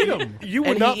 And I you, eat 'em. You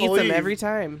would and not he eats believe them every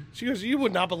time. She goes, you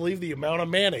would not believe the amount of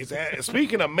mayonnaise.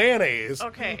 Speaking of mayonnaise,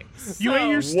 Okay, You so- ate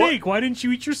your steak. Why didn't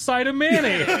you eat your side of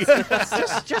mayonnaise?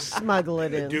 Just smuggle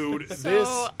it in. dude, So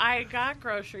this I got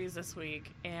groceries this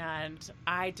week, and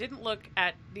I didn't look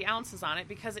at the ounces on it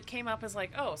because it came up as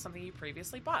like, oh, something you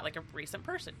previously bought, like a recent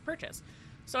purchase.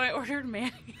 So I ordered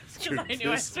mayonnaise because Dude, I knew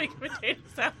I this- was making potato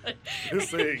salad.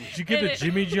 this thing. Did you get And the it-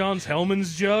 Jimmy John's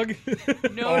Hellman's jug?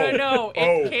 No. It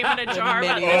Oh. came in a jar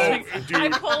about mini this one. big. Oh,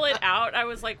 dude. I pull it out. I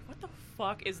was like, what the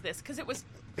fuck is this? Because it was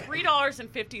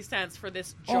 $3.50 for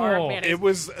this jar of mayonnaise. It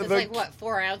was It's like what,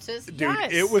 4 ounces? Dude,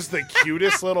 Yes. it was the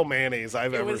cutest little mayonnaise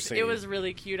I've It ever was, seen. it was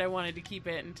really cute. I wanted to keep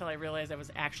it until I realized I was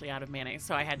actually out of mayonnaise,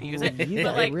 so I had to use it. You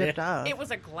But got like, ripped off. it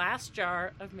was a glass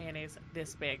jar of mayonnaise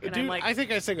this big, and Dude, I'm like, I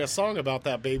think I sang a song about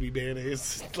that baby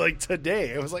mayonnaise like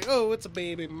today. I was like, "Oh, it's a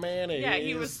baby mayonnaise." yeah,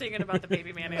 he was singing about the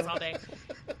baby mayonnaise all day.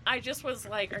 I just was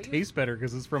like, are you? Tastes better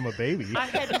because it's from a baby. I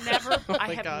had never, I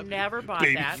my have God. never bought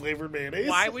baby that. flavored mayonnaise.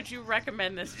 Why would you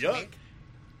recommend this to me? Yuck.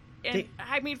 And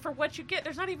I mean, for what you get,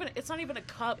 it's not even a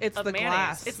cup It's of the mayonnaise.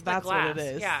 glass. It's the That's glass. what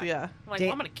it is. Yeah. Yeah. I'm like, Dan-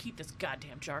 well, I'm gonna keep this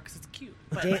goddamn jar because it's cute.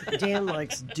 But Dan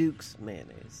likes Duke's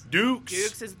mayonnaise. Dukes.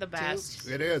 Duke's is the best.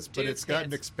 It is, but Duke's it's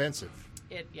gotten hits. expensive.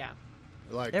 Yeah.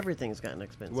 Like, Everything's gotten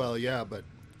expensive. well, yeah, but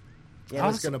yeah, I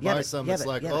was going to buy some. It's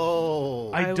like,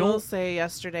 oh, I I will don't- say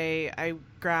yesterday I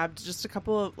grabbed just a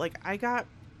couple of I got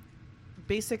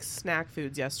basic snack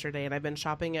foods yesterday, and I've been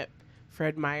shopping at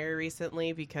Fred Meyer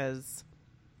recently because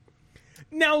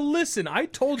Now listen, I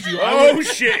told you. Oh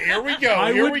shit! Here we go.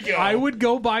 I Here would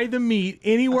go buy the meat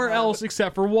anywhere else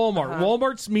except for Walmart.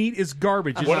 Walmart's meat is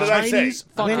garbage. It's What did I say? Chinese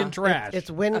fucking Win- trash.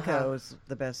 It's Winco's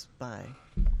the best buy.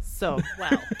 so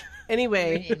Well,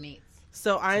 anyway, Meridian meats.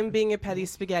 so I'm being a petty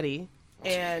spaghetti,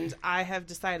 and I have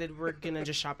decided we're gonna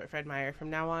just shop at Fred Meyer from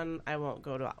now on. I won't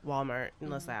go to Walmart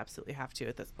unless I absolutely have to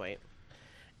at this point.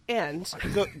 And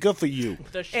Good for you.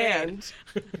 the shade.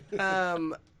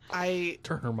 I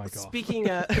Turn her mic off. speaking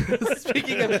of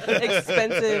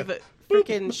expensive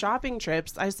freaking shopping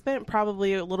trips, I spent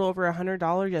probably a little over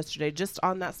 $100 yesterday just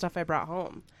on that stuff I brought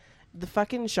home. The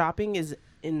fucking shopping is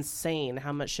insane.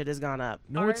 How much shit has gone up.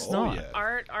 No, it's Oh, not. yeah.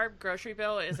 Our grocery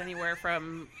bill is anywhere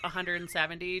from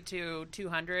 170 to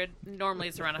 200. Normally,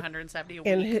 it's around 170 a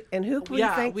week. And who can we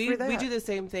thank we for that? we do the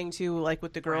same thing too, like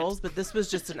with the girls. But this was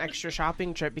just an extra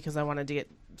shopping trip because I wanted to get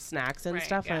snacks and Right,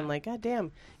 stuff. yeah. And I'm like, God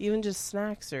damn, even just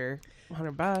snacks are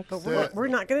 $100. But we're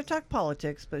not going to talk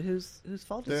politics. But whose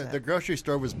fault is the that? grocery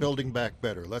store was building back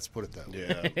better. Let's put it that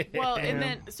way. Yeah. Well, and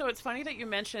then so it's funny that you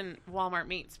mentioned Walmart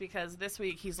meats because this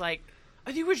week he's like,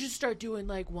 I think we should start doing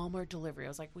like Walmart delivery. I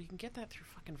was like, well, you can get that through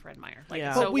fucking Fred Meyer. Like,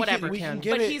 Yeah. so But we whatever. Can, we can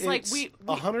get but it. he's like, it's we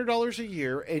 $100 a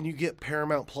year, and you get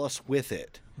Paramount Plus with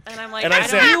it. and I'm like, And I I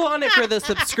said- don't. You want it for the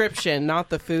subscription, not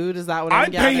the food? Is that what I'm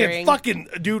I'm gathering? paying fucking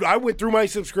dude. I went through my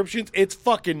subscriptions. It's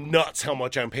fucking nuts how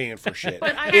much I'm paying for shit.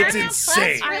 But I- It's Paramount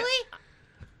insane. Plus, really?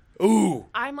 Ooh,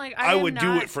 I'm like, I am would do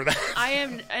not- it for that. I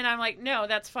am, and I'm like, no,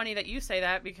 that's funny that you say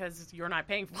that because you're not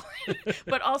paying for it.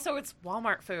 But also, it's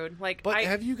Walmart food. Like, But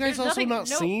have you guys there's also nothing- not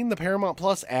no, seen the Paramount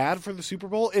Plus ad for the Super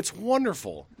Bowl? It's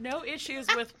wonderful. No issues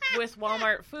with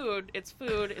Walmart food. It's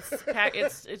food.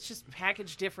 It's just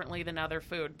packaged differently than other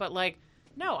food. But like,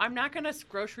 no, I'm not going to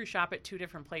grocery shop at two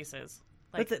different places.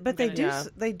 Like, But they I'm do gonna-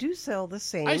 they do sell the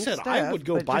same. I said I stuff, would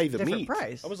go but buy just the different meat.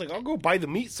 Price. I was like, I'll go buy the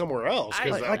meat somewhere else I-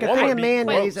 because like a thing of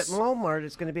mayonnaise at Walmart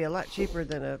is going to be a lot cheaper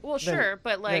than a. Well, than- sure,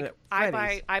 but than like at I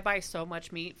Freddy's. buy so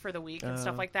much meat for the week and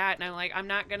stuff like that, and I'm like, I'm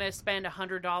not gonna spend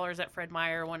 $100 at Fred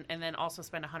Meyer and then also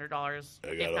spend $100, I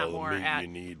got if all not the more, meat at you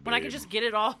need, when I babe. could just get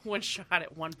it all one shot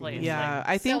at one place. Yeah, Like,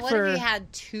 I So think what for if you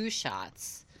had 2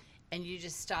 shots and you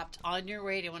just stopped on your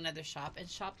way to another shop and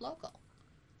shopped local?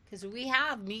 Because we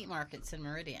have meat markets in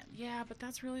Meridian. yeah, but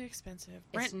that's really expensive.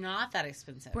 It's not that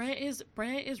expensive. Brent is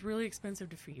really expensive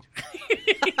to feed.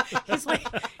 he's like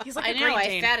I a know. Great I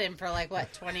Dane. fed him for like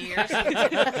what 20 years.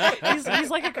 He's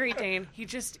like a Great Dane. He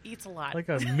just eats a lot. Like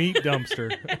a meat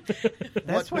dumpster.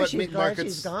 That's why what she's meat glad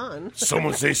markets- she's gone.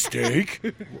 Someone say steak.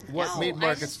 What No, meat I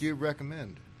markets just- do you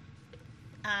recommend?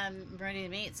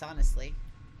 Meridian Meats, honestly.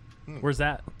 Where's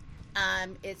that?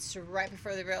 It's right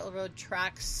before the railroad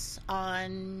tracks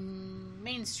on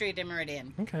Main Street in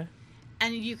Meridian, Okay.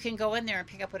 and you can go in there and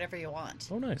pick up whatever you want.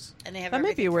 Oh, nice. And they have That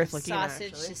might be everything worth from looking at,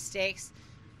 sausage actually. to steaks.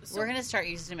 We're gonna start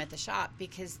using them at the shop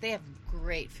because they have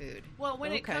great food. Well,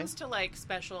 when it Okay. comes to like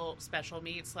special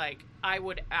meats, like I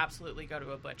would absolutely go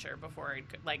to a butcher before I'd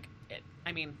like it.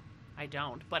 I mean, I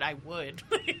don't, but I would.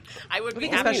 I would be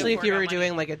happy especially to if you pour were that money.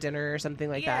 doing like a dinner or something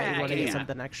like that, Yeah, you want to yeah. get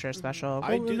something extra special.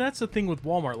 I Well, did- that's the thing with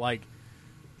Walmart. Like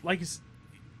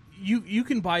you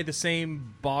can buy the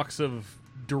same box of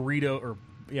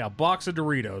box of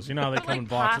Doritos. You know how they But, come like in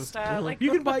boxes. pasta, like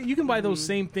You can buy those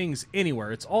same things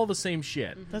anywhere. It's all the same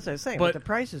shit. That's what I was saying. But- But the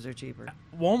prices are cheaper.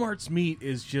 Walmart's meat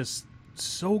is just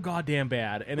so goddamn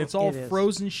bad, and it's all It is.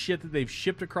 frozen shit that they've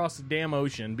shipped across the damn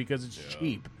ocean because it's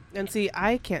cheap. And see,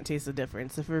 I can't taste the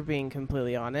difference if we're being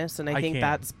completely honest, and I I think can.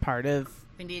 that's part of.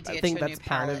 We need to I get think you a that's new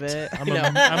part of palate. it. I'm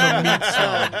a meat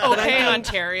snob. But I Okay, think-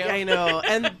 Ontario. I know,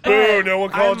 and Boo! but No one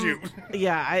called I'm- you.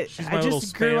 Yeah, She's I my little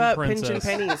just grew spam up princess. pinching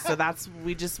pennies, so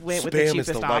we just went with the Spam is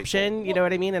cheapest delightful. option. You know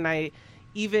what I mean? And I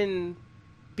even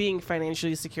being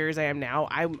financially secure as I am now,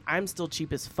 I'm still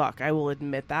cheap as fuck. I will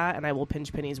admit that, and I will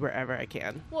pinch pennies wherever I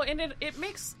can. Well, and it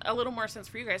makes a little more sense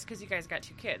for you guys because you guys got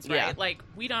 2 kids, right? Yeah. Like,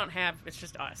 we don't have, it's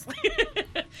just us.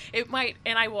 It might,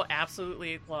 and I will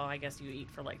absolutely, well, I guess you eat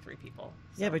for like 3 people.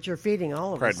 So. Yeah, but you're feeding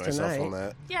all of Pride us myself tonight. on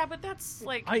that. Yeah, but that's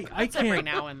like, I that's every can't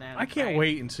now and then. I can't right?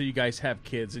 wait until you guys have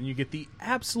kids and you get the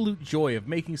absolute joy of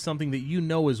making something that you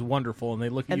know is wonderful, and they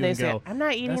look at And you they and say, go, "I'm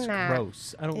not eating "That's that."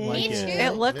 gross. I don't like Me it." too. It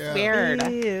looks Yeah. weird.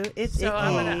 Ew, it's So icky.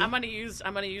 I'm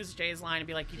gonna use Jay's line and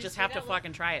be like, you just have to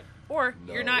fucking try it, or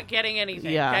you're No. not getting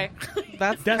anything. Yeah. Okay.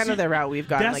 That's That's kind of the- the route we've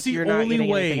gone. that's Like, the you're not only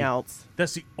getting way. anything else.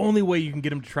 That's the only way you can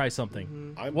get them to try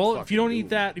something. I'm Well, if you don't fucking eat doomed.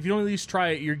 that, if you don't at least try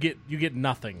it, you get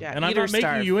nothing. Yeah, and I'm eat or not making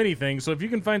starve. you anything. So if you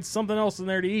can find something else in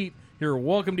there to eat, you're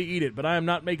welcome to eat it. But I am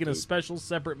not making a special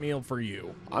separate meal for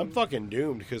you. I'm fucking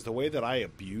doomed because the way that I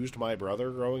abused my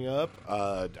brother growing up,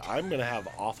 I'm gonna have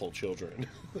awful children.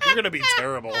 They're gonna be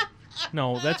terrible.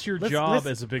 No, that's your Let's- job let's-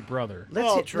 as a big brother.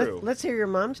 Oh, true. Let's hear your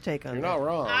mom's take on You're that. not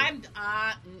wrong.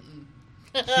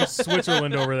 She's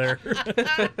Switzerland over there.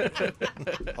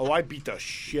 Oh, I beat the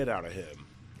shit out of him.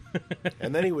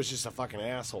 And then he was just a fucking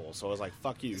asshole. So I was like,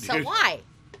 "Fuck you, dude." So why?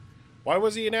 Why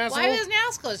was he an asshole? Why was an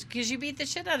asshole? Because you beat the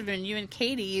shit out of him. And you and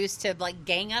Katie used to like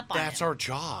gang up on That's him. our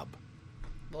job.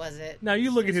 Was it? Now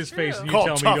you look at his It's face true. and you Called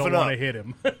tell me you don't toughen want to up. hit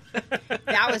him.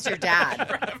 That was your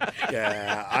dad.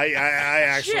 Yeah,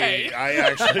 I Jay.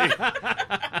 actually,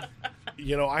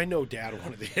 I know Dad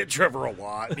wanted to hit Trevor a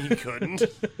lot, and he couldn't.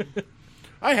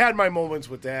 I had my moments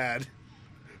with Dad,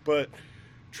 but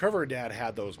Trevor and Dad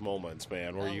had those moments,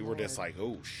 man, where you were just like,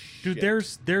 "Oh shit,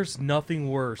 Dude, there's nothing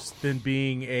worse than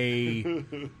being a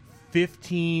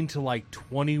 15 to like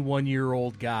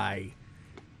 21-year-old guy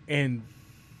and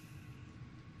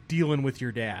dealing with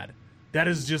your dad. That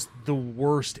is just the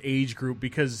worst age group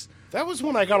because That was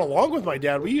when I got along with my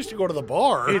dad. We used to go to the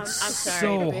bar. it's I'm sorry,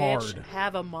 so bitch. hard.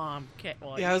 Have a mom.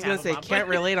 Well, Yeah, you I was gonna have a say mom, can't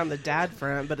but, relate on the dad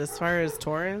front, but as far as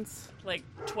Torrance, Like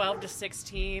 12 to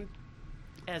 16,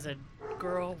 as a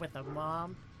girl with a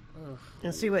mom. Ugh.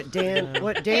 And see what Dan.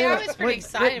 What Hey, Dan? I was pretty what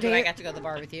excited when I Dan- got to go to the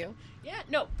bar with you. Yeah,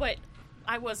 no, but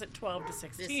I wasn't 12 to This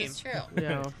 16. is true.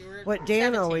 yeah, You were What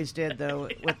Dan 17. always did though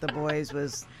with the boys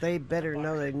was they better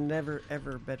know they never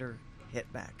ever better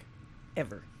hit back,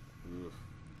 ever.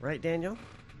 Right, Daniel?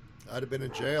 I'd have been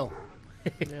in jail.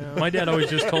 My dad always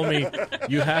just told me,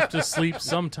 you have to sleep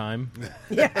sometime.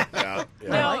 yeah.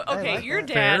 No, I okay, like your that.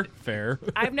 Fair, dad. fair.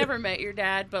 I've never met your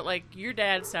dad, but like your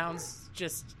dad sounds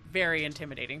just very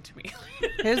intimidating to me.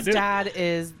 his dad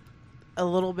is a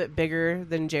little bit bigger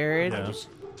than Jared, Yeah.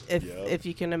 if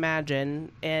you can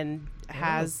imagine, and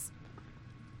has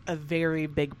a very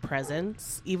big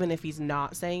presence. Even if he's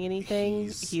not saying anything,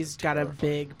 he's got a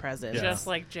big presence. Yeah. Just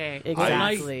like Jay.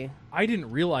 Exactly. I didn't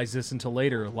realize this until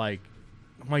later. Like,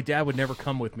 my dad would never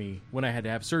come with me when I had to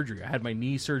have surgery. I had my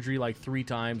knee surgery like 3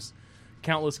 times,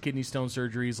 countless kidney stone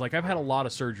surgeries. Like, I've had a lot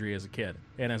of surgery as a kid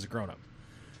and as a grown-up.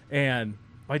 And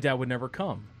my dad would never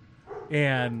come.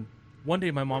 And one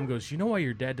day my mom goes, "You know why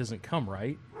your dad doesn't come,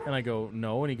 right?" And I go,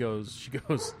 "No." And she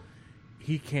goes,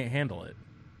 "He can't handle it.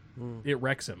 It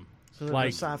wrecks him." So there's Like,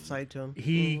 a soft side to him.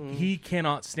 he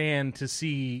cannot stand to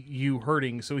see you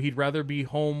hurting, so he'd rather be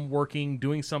home working,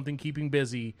 doing something, keeping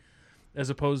busy, as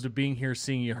opposed to being here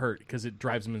seeing you hurt because it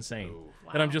drives him insane.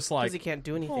 And I'm just Because like, he can't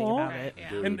do anything Aw. about it.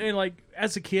 Yeah. and like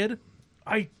as a kid,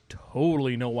 I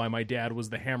totally know why my dad was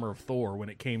the hammer of Thor when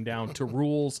it came down to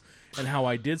rules and how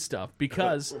I did stuff.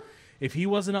 Because if he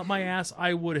wasn't up my ass,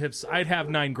 I'd have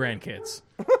 9 grandkids.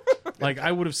 Like,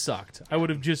 I would have sucked. I would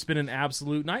have just been an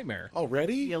absolute nightmare.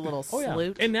 Already? Be a little Oh yeah.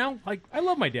 salute. And now, like, I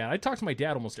love my dad. I talk to my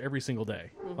dad almost every single day.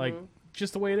 Like,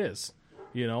 just the way it is,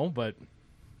 but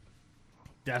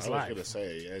that's I was life. gonna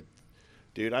say,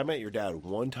 dude, I met your dad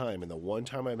one time, and the one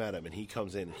time I met him, and he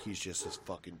comes in, and he's just this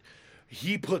fucking.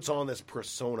 He puts on this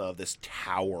persona of this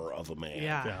tower of a man.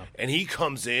 Yeah. Yeah. And he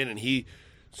comes in, and he's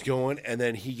going, and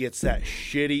then he gets that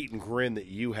shit-eating grin that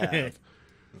you have,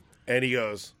 and he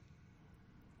goes,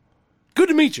 "Good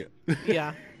to meet you."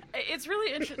 Yeah. It's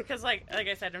really interesting because, like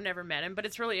I said, I've never met him, but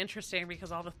it's really interesting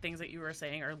because all the things that you were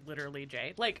saying are literally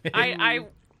Jay. Like, I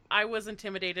was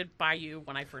intimidated by you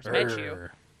when I first met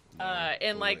you. Err.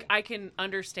 And like I can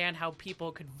understand how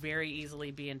people could very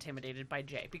easily be intimidated by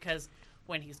Jay because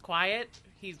when he's quiet,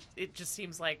 it just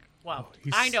seems like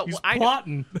He's, I know he's I know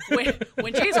plotting.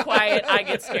 when Jay's quiet, I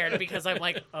get scared because I'm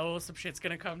like, oh, some shit's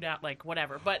gonna come down, like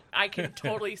whatever. But I can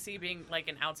totally see being like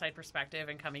an outside perspective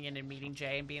and coming in and meeting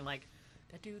Jay and being like,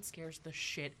 that dude scares the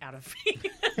shit out of me.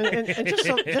 And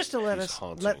just to let He's us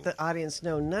haunting. let the audience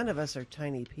know, none of us are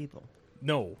tiny people.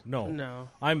 No. No.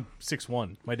 I'm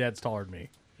 6'1". My dad's taller than me.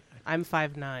 I'm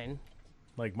 5'9".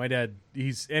 Like my dad,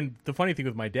 and the funny thing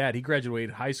with my dad, he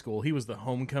graduated high school. He was the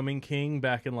homecoming king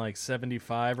back in like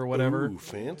 75 or whatever. Ooh,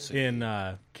 fancy.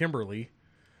 In Kimberly.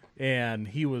 And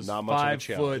he was Not much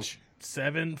of a 5'7",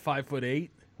 5'8"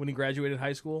 when he graduated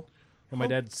high school. And my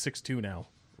dad's 6'2" now.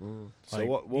 So Like,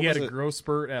 what he was had a it? growth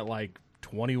spurt at like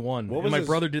 21. What And was my his-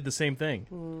 brother did the same thing.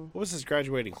 What was his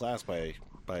graduating class by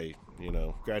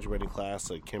graduating class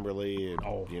at Kimberly? And,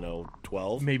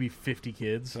 12. Maybe 50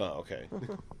 kids. Oh, okay.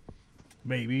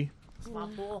 Maybe. Small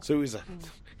pool. So he was a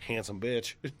handsome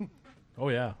bitch. Oh,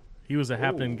 yeah. He was a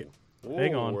happening... Ooh,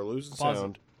 Hang on. we're losing Pause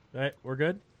sound. it. Hey, we're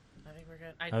good? I think we're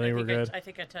good. I think we're good. I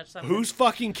think I touched something. Who's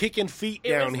fucking kicking feet It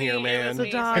down was here, me, it man? was The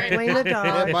me. dog. Sorry. Blame the It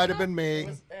dog. might have been me.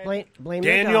 Blame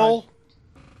Daniel.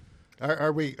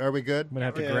 Are we good? I'm going to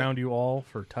have to Yeah. ground you all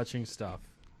for touching stuff.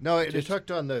 No, it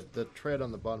hooked on the tread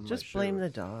on the bottom the dog. of my Just blame shoe. the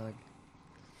dog.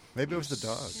 Maybe it was the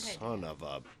dog. Son of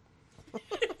a.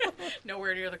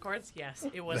 Nowhere near the cords? Yes,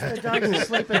 it was. The dog's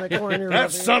asleep in the corner. That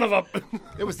over son of a.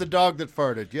 It was the dog that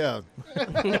farted. Yeah.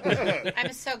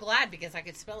 I'm so glad because I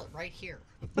could smell it right here.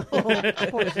 there.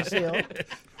 Poor Cecile.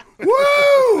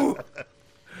 Woo!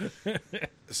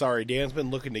 Sorry, Dan's been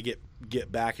looking to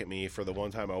get back at me for the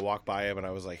one time I walked by him, and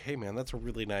I was like, "Hey, man, that's a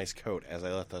really nice coat." As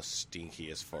I let the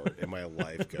stinkiest fart in my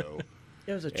life go,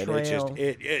 It was a and trail.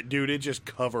 it just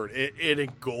covered it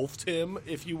engulfed him,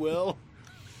 if you will.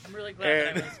 I'm really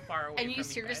glad that I was far away. And you from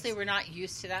seriously guys. were not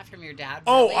used to that from your dad?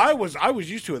 Oh, really? I was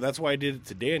used to it. That's why I did it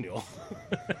to Daniel.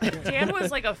 Dan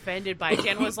was like offended by it.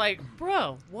 Dan was like,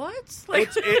 "Bro, what?" Like,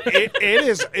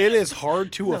 It is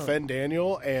hard to offend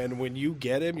Daniel, and when you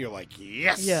get him, you're like,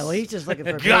 yes, Yeah, well, he's just looking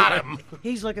for got payback. him.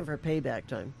 He's looking for payback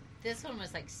time. This one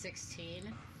was like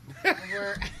 16.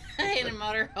 We're in a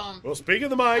motorhome. Well, speak of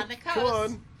the mic. On the Come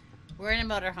coast. on. We're in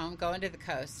a motorhome going to the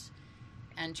coast.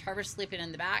 And Trevor's sleeping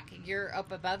in the back. You're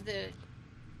up above the,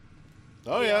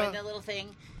 Oh you know, yeah. in the little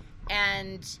thing.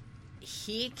 And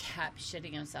he kept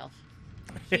shitting himself.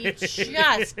 He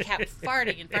just kept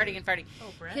farting and farting and farting.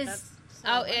 oh, Brett, His, that's so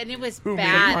and it was me?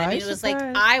 bad. I Why mean, it was like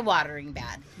surprise? eye-watering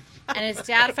bad. And his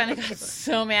dad finally got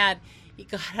so mad, he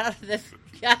got out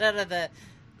of the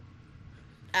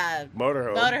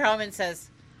Motorhome. motorhome and says,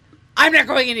 "I'm not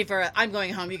going any further. I'm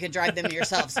going home. You can drive them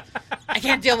yourselves. I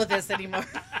can't deal with this anymore."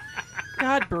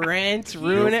 God, Brent,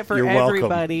 ruin it for You're welcome.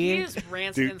 everybody. he is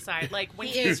rancid Dude. inside. Like when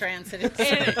He is rancid.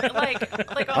 and,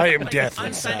 like I am like, death on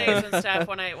inside. Sundays and stuff.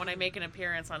 When I make an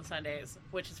appearance on Sundays,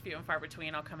 which is few and far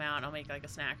between, I'll come out and I'll make like a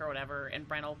snack or whatever, and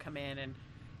Brent will come in and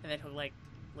then he'll like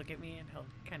look at me and he'll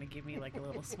kind of give me like a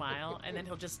little smile, and then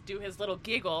he'll just do his little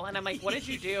giggle, and I'm like, "What did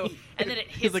you do?" And then it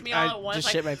hits He's like, me all I at once. just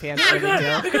like, shit my pants.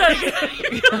 No big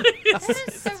deal.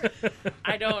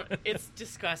 I don't. It's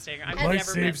disgusting. I've My never met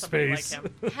safe somebody space.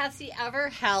 like him. Has he ever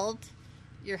held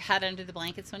your head under the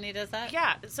blankets when he does that?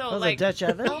 Yeah. So Oh, like, the Dutch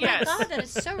oven? Oh Yes. my god, that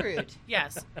is so rude.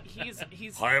 yes, he's.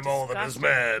 I am all that is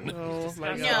disgusting. man. Oh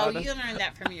my Disgusting. No, god. you learned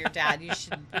that from your dad. You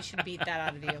should beat that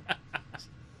out of you.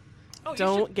 Oh, you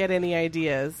Don't get any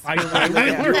ideas. I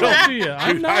talk to you.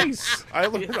 I'm nice. I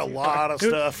learned a lot of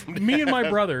stuff. from Me and my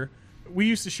Dad. brother, we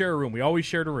used to share a room. We always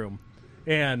shared a room.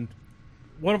 And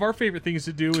one of our favorite things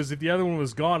to do is if the other one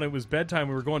was gone, it was bedtime,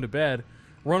 we were going to bed,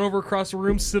 run over across the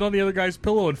room, sit on the other guy's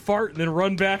pillow and fart, and then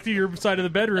run back to your side of the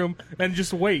bedroom and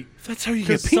just wait. That's how you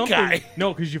get 'Cause pink eye.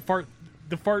 No, because you fart.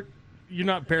 The fart, you're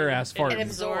not bare ass It farting.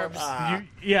 absorbs.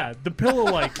 Yeah, the pillow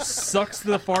like sucks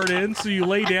the fart in, so you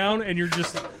lay down and you're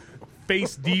just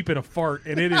face deep in a fart,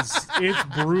 and it's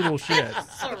brutal shit.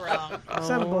 So wrong.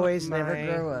 Some boys never my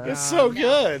grow up. It's so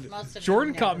good. Most of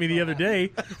Jordan them caught me never the other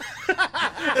grow up.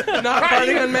 day. Not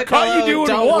farting on my Caught you pillow. doing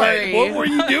Don't what? worry. What were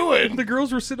you doing? The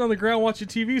girls were sitting on the ground watching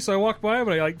TV, so I walked by him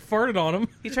and I like farted on him.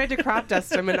 He tried to crop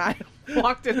dust him, and I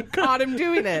walked in and caught him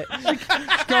doing it. She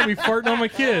got me farting on my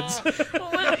kids.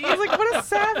 I was like, "What a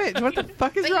savage! What the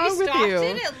fuck is But wrong you with stopped you?"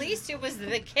 it. At least it was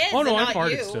the kids. Oh no, and I not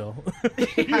farted you. still.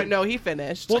 Yeah, no, he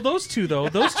finished. Well, those two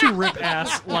rip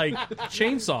ass like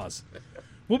chainsaws.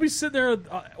 We'll be sitting there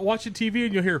watching TV,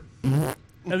 and you'll hear, and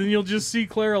then you'll just see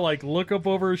Clara like look up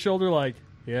over her shoulder, like,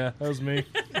 "Yeah, that was me."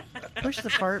 Push the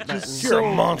fart button. You're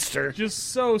a monster.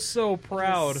 Just so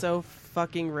proud. so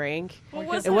fucking rank. What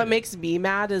was And what it? makes me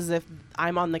mad is if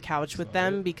I'm on the couch with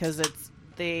them because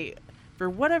they, for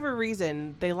whatever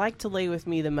reason, they like to lay with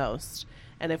me the most.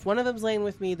 And if one of them's laying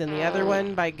with me, then the other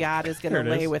one, by God, is going There to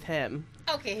it lay is. with him.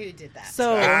 Okay, who did that?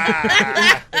 So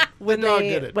when dog they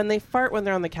did it. when they fart when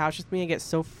they're on the couch with me, I get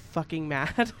so fucking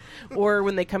mad. Or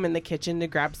when they come in the kitchen to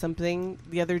grab something.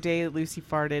 The other day, Lucy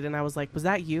farted, and I was like, "Was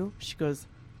that you?" She goes,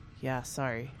 yeah,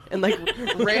 sorry. And like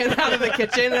ran out of the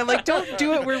kitchen. And I'm like, don't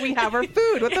do it where we have our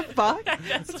food. What the fuck?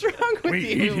 What's wrong with We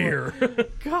you? eat here.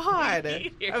 God.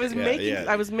 eat here.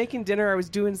 I was making dinner. I was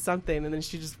doing something. And then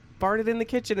she just farted in the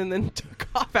kitchen and then took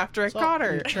off after I caught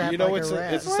her. Trapped You know, like it's a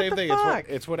rat. it's the What same the thing. fuck?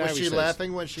 It's what Was Abby she says.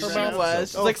 laughing when she She said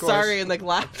was. She's like, sorry, and like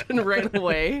laughed and ran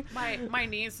away. My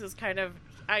niece is kind of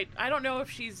I don't know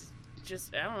if she's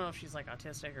like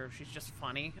autistic or if she's just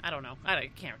funny. I don't know. I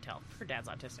can't tell. Her dad's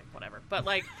autistic, whatever. But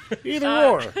like Either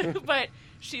or. But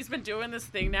she's been doing this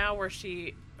thing now where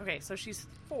so she's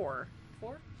four.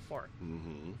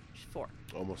 Mm-hmm. She's 4.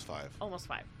 Almost 5. Almost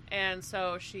 5. And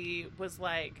so she was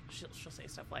like, she'll say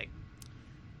stuff like,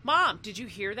 "Mom, did you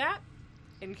hear that?"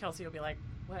 And Kelsey will be like,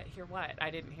 "What? Hear what? I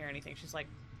didn't hear anything." She's like,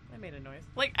 "I made a noise."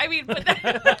 Like, I mean,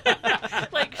 but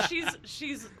like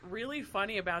she's really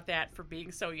funny about that for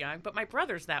being so young. But my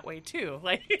brother's that way too.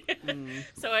 Like,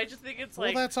 so I just think it's Well,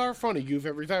 like, that's our funny goof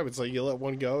every time. It's like you let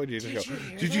one go and you just go,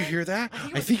 you "Did you hear that? I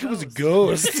I think think it was a it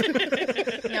ghost."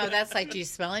 No, that's like, do you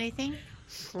smell anything?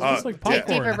 It's like Take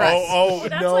popcorn. deeper breaths. Oh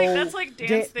that's no! like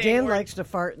Dan's thing. Dan where likes to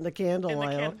fart in the candle in the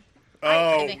aisle.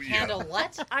 Oh, In the candle,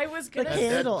 what? I was The gonna.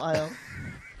 candle aisle.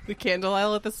 The candle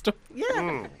aisle at the store.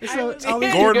 Yeah. I So was-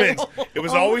 always- Gordman's. It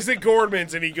was always at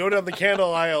Gordman's, and he'd go down the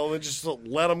candle aisle and just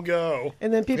let them go.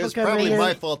 and then people It's come probably in my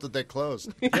here. fault that they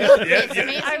closed. It's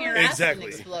amazing your ass exactly.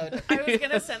 didn't explode. I was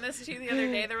gonna send this to you the other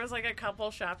day. There was like a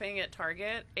couple shopping at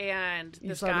Target, and You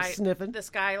this saw them guy, sniffing? this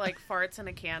guy like farts in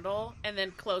a candle, and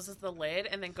then closes the lid,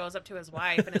 and then goes up to his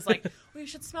wife and is like, "Well, you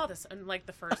should smell this." And like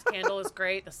the first candle is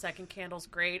great, the second candle's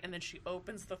great, and then she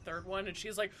opens the third one, and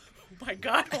she's like, "Oh my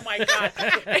god, oh my god!"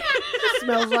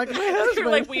 Smells like my husband.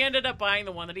 Like we ended up buying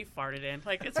the one that he farted in.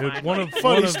 Like it's Dude, fine. one of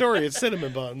Funny story. It's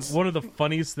cinnamon buns. one of the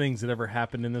funniest things that ever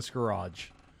happened in this garage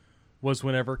was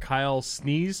whenever Kyle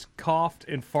sneezed, coughed,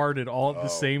 and farted all at the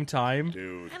same time.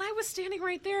 Dude. and I was standing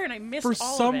right there, and I missed For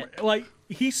all some, of it. like,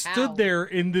 he stood Ow. there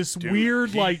in this weird,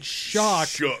 he like, shock.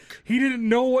 shook. He didn't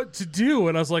know what to do,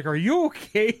 and I was like, "Are you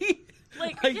okay?"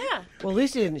 Like, like- yeah, well, at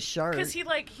least he didn't shart. because he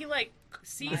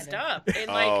seized Mine. up, and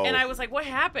like, Oh. and I was like, "What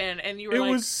happened?" And you were It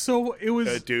like, was so. It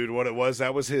was. Dude, what it was,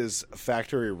 that was his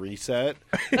factory reset.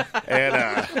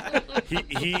 And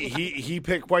he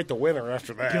picked quite the winner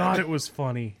after that. God, it was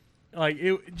funny. Like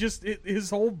his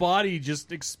whole body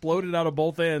just exploded out of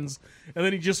both ends, and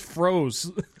then he just froze.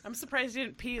 I'm surprised he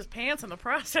didn't pee his pants in the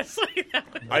process. Like that.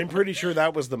 I'm pretty sure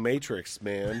that was the Matrix,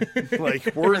 man.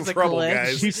 Like, we're in was a trouble, glitch.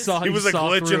 guys. He saw- He was he a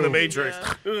saw glitch in the through. Matrix.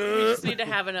 We just need to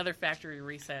have another factory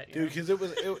reset. You know? Dude, because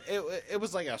it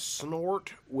was like a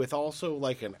snort with also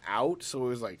like an out, so it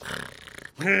was like,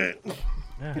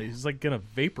 Yeah, he's like gonna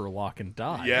vapor lock and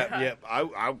die. yeah.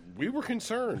 We were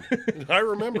concerned. I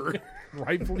remember.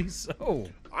 Rightfully so.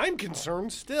 I'm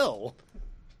concerned still.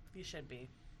 You should be.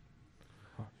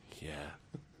 Yeah.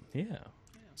 Yeah.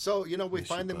 So, we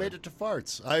finally made it to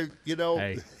farts.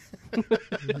 Hey,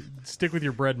 stick with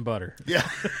your bread and butter. Yeah,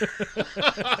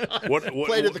 What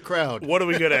play to the crowd. What are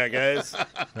we good at, guys?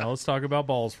 Now let's talk about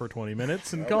balls for 20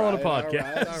 minutes and call it a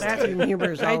podcast. Bathroom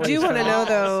humor is I always do want to fun. know,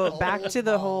 though, Balls, back to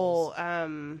the whole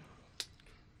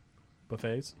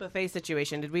Buffets. buffet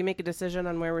situation. Did we make a decision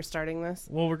on where we're starting this?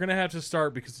 Well, we're gonna have to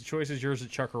start because the choice is yours at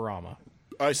Chuckarama.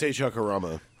 I say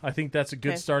Chuckarama. I think that's a good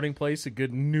Okay. starting place, a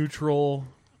good neutral,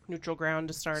 Neutral ground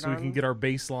to start so we on. can get our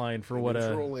baseline for what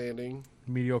Neutral a landing.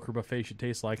 mediocre buffet should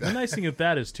taste like. The nice thing with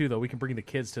that is too, though, we can bring the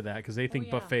kids to that because they think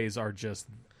yeah. buffets are just.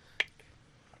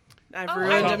 I've Oh,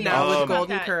 ruined I them didn't now think with about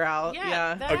Golden that. Corral. Yeah,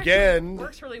 Yeah. that actually Again.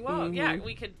 works really well. Yeah,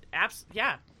 we could.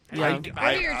 Yeah. Yeah. What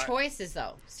are your choices,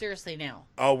 though? Seriously, now.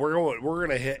 Oh, we're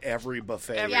gonna hit every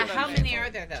buffet. Every Yeah, buffet. how many are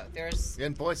there, though? There's.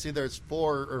 In Boise, there's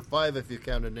 4 or 5 if you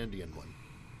count an Indian one.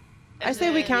 I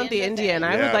say we count the Indian.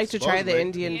 I Yeah, would like to try the supposedly.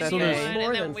 Indian Indian buffet. there's one, more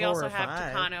and then than we 4 also or have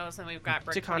 5. Tucanos, and we've got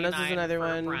Brick Tucanos is 29 another for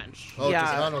one. brunch. Oh, Yeah.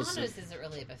 Toscano's. Condos isn't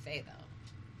really a buffet,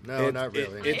 though. No, not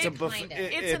really. It's a It buffet. kinda.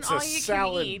 It's It's an a all-you-can-eat.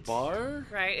 salad bar.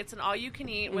 Right, it's an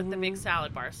all-you-can-eat with the big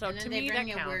salad bar. So And to then me, they that bring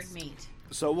you counts. weird meat.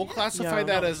 So we'll classify Yeah.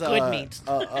 that as Good meat.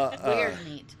 Weird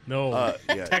meat. No,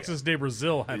 yeah, Texas de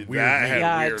Brazil had weird that meat. had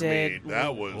Yeah, it weird did. meat.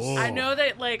 That was. Oh. I know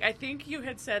that, like, I think you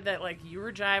had said that, like, you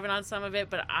were jiving on some of it,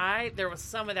 but there was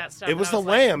some of that stuff. It was that I the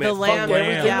like, lamb. The It lamb, fucked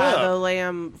everything yeah, up. the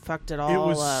lamb fucked it all It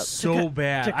was up. so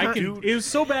bad. It was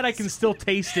so bad I can still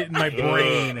taste it in my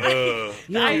brain.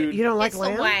 You don't like It's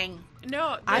lamb? the wang.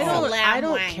 No, I It's a don't. lamb I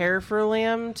don't wang. care for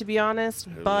lamb, to be honest.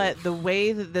 But the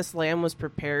way that this lamb was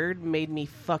prepared made me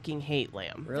fucking hate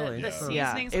lamb. Really? The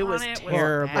Yeah, seasonings it on was it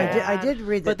terrible. was I did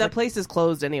read But that. that place is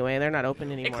closed anyway. They're not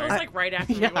open It anymore. closed, like, right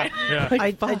after we went. Yeah.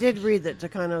 I did read that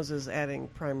Tucanos is adding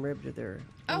prime rib to their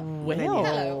Oh, well,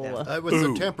 hello. That was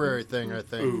a temporary thing, I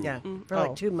think. yeah for Oh.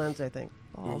 like 2 months, I think.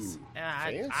 Balls. And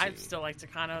I Fancy. still like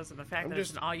Tucanos, and the fact I'm that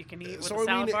just- it's an all-you-can-eat with so, a I mean,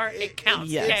 salad bar, it counts.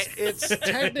 Yes. Okay. It's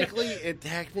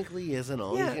technically isn't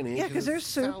all you Yeah, can eat. yeah, because there's it's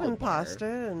a soup salad and bar. pasta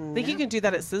and. I think you can do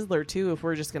that at Sizzler too if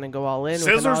we're just going to go all in. with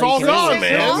an Sizzler's all all you can gone, eat.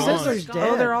 man. Sizzler's dead.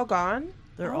 Oh, they're all gone?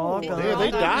 They're all They- gone. Yeah, they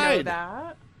all gone. died. Know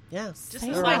that? Yeah. Just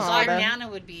Thank Oh like my God. God, Nana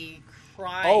would be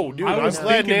crying. Oh, dude, I I'm was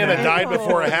glad thinking Nana that. died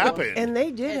before it happened. And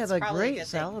they did It's have a probably a great good thing.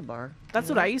 salad bar. That's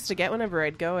what I used to get whenever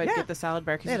I'd go. I'd Yeah. get the salad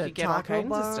bar because They you had a could get all taco kinds of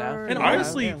bar. stuff. And Yeah.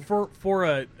 honestly, Yeah. for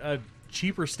a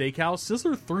cheaper steakhouse,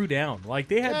 Sizzler threw down. Like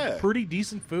they had Yeah. pretty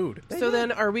decent food. So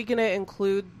then, are we going to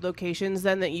include locations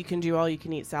then that you can do all you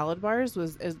can eat salad bars?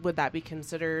 Would that be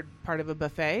considered part of a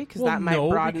buffet? Because that might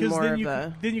broaden more then of you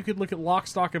a. then you could look at Lock,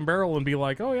 Stock, and Barrel and be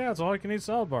like, oh yeah, it's all I can eat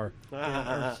salad bar.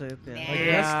 Or soup, yeah. Nah. Like,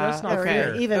 that's not Or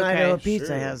fair. even Okay. Idaho Pizza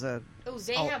Sure. has a. Oh,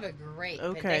 they have a great.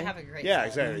 Okay. They have a great. Yeah, salad.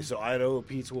 exactly. So Idaho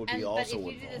Pizza would And, be but also if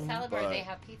you do the involved. salad bar, but- they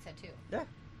have pizza too.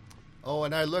 Oh,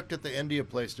 and I looked at the India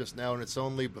place just now, and it's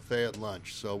only buffet at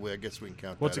lunch, so I guess we can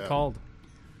count What's that it out. called?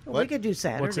 Well, we What? could do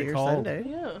Saturday or called? Sunday.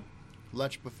 Yeah.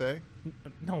 Lunch buffet?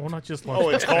 No, not just lunch. Oh,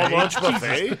 it's called lunch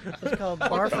buffet. It's called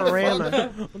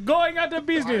Barfarama. Going out of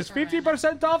business.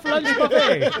 50% off lunch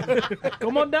buffet.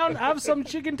 Come on down, have some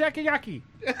chicken takoyaki.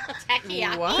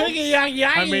 Takoyaki.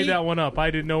 I made that one up.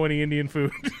 I didn't know any Indian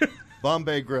food.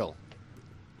 Bombay Grill.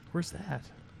 Where's that?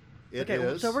 It Okay,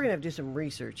 is. so we're gonna have to do some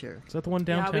research here. Is that the one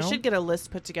Yeah, downtown? we should get a list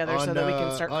put together so On, that we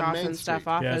can start on Main crossing stuff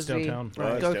Street. off Yeah, it's as we downtown.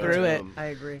 Oh, it's go through it. downtown. I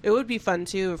agree. It would be fun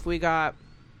too if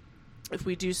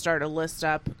we do start a list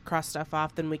up, cross stuff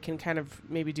off, then we can kind of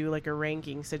maybe do like a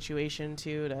ranking situation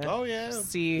too to Oh yeah.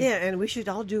 see. Yeah, and we should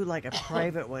all do like a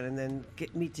private one and then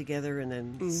meet together and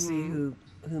then see who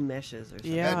meshes or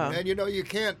something. Yeah. And you know you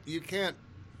can't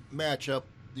match up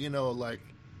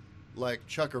like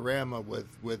Chuckarama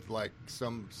with like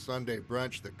some Sunday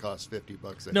brunch that costs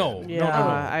 $50 a No. head.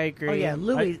 Yeah, I agree. Oh yeah,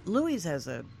 Louis has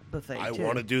a buffet I too.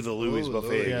 want to do the Louis Ooh, buffet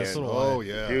Louis. again. Yeah, so do I. Oh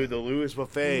yeah. Dude, the Louis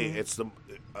buffet. It's the.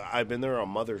 I've been there on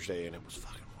Mother's Day and it was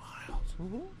fucking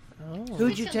wild.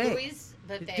 Who'd you It's take? a Louis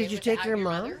buffet Did you without take your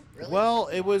mom? mother? Really? Well,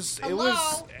 it was. Hello?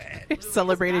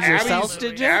 Celebrated Abby's, yourself,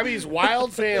 did you? Abby's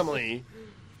wild family,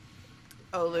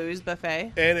 Oh, Louis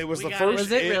buffet. and it was We the got first. it.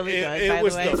 Was it really good, It by the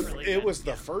was way? the. Really It good. was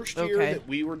the first year Okay. that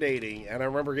we were dating, and I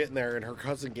remember getting there, and her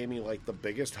cousin gave me like the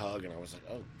biggest hug, and I was like,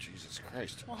 "Oh Jesus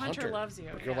Christ!" Well, Hunter loves you,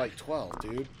 Like, you're yeah. like 12,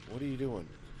 dude. What are you doing?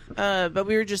 But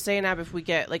we were just saying, Ab, if we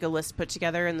get like a list put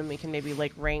together, and then we can maybe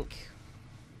like rank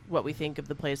what we think of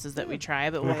the places that we try.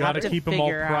 But We've we'll got have to to keep them all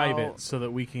figure private out, so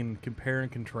that we can compare and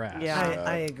contrast. Yeah.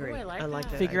 I agree. Ooh, I like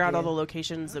that. that. figure out all the idea.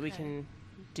 locations that we Okay. can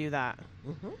do that.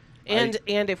 And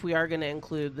if we are going to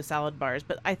include the salad bars,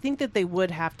 but I think that they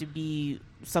would have to be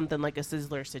something like a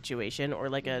Sizzler situation or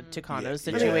like a Tucano's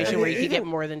Yeah. situation where you Even- could get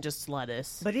more than just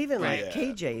lettuce. But even like Yeah.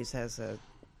 KJ's has a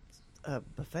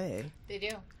buffet. They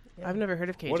do. I've never heard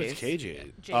of KJ's. What is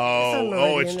KJ? JB's.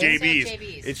 Oh, it's It's JB's.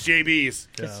 JB's. It's JB's.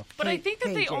 Yeah. But I think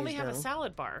that they KJ's only have a though.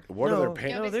 salad bar. What No. are their No,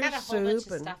 pancakes? but it's got a there's whole bunch of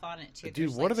soup and- stuff on it too. Dude,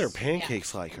 There's, what like, are their yeah.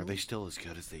 pancakes like? Are they still as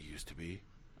good as they used to be?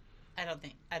 I don't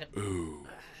think. I don't. Ooh.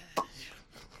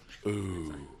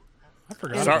 Ooh. I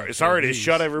forgot. Sorry to these.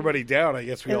 shut everybody down. I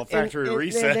guess we all factory and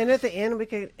reset. then at the end we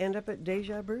could end up at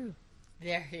Deja Brew.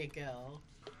 There you go.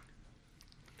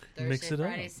 Mix Thursday, it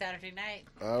up. Friday, Saturday night.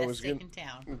 I Best was steak gonna- in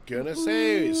town. Gonna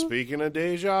say, speaking of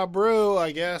Deja Brew,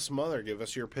 I guess, Mother, give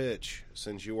us your pitch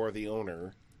since you are the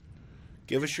owner.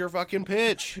 Give us your fucking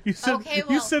pitch. You said, Okay, you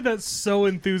well- said that so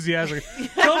enthusiastic.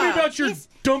 Tell me about your He's-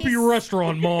 dumpy he's-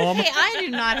 restaurant, Mom. Hey, I do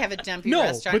not have a dumpy No,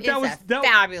 restaurant. but that It's was a that,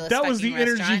 fabulous. that was the fucking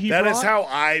energy restaurant. he That brought. is how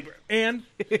I. And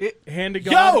hand to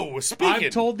God, Yo, speaking.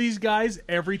 I've told these guys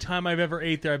every time I've ever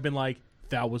ate there, I've been like,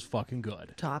 that was fucking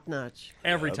good. Top notch.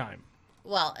 Every time.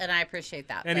 Well, and I appreciate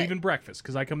that. And but even breakfast,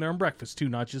 because I come there on breakfast too,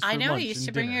 not just for I know lunch you used and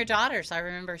to bring dinner. your daughters. I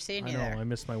remember seeing I you know, there. I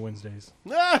miss my Wednesdays.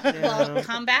 Well,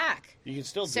 come back. You can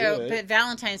still So, do it. but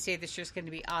Valentine's Day this year is going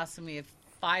to be awesome. We have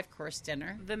 5-course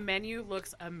dinner. The menu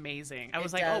looks amazing. I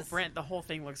was It like, does. oh, Brent, the whole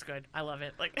thing looks good. I love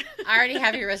it. Like, I already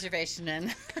have your reservation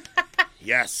in.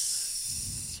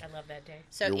 Yes. I love that day.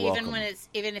 So You're even welcome.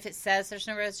 even if it says there's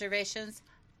no reservations,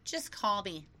 just call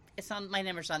me. It's on my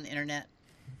number's on the internet.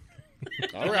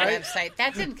 All On the right. website.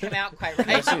 That didn't come out quite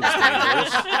right. Seems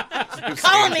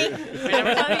Call me. My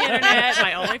number's on the internet.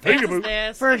 My only fan is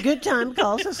this. For a good time,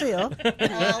 call Cecile. Let's not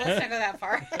go that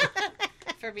far.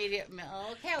 For media.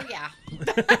 Okay, oh yeah.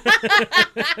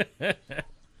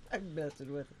 I'm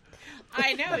messing with it.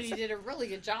 I know you did a really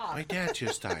good job. My dad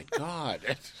just died. God.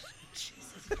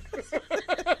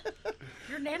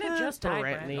 Your Nana just died,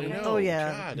 Brent. Brittany. Okay? Oh,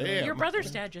 yeah. God damn. Your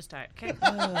brother's dad just died. Okay.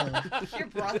 Your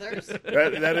brothers.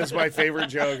 That is my favorite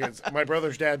joke. It's my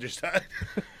brother's dad just died.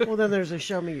 Well, then there's a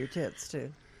show me your tits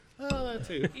too. Oh, that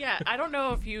too. Yeah, I don't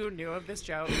know if you knew of this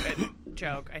joke.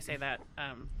 I say that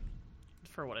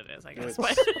for what it is, I guess.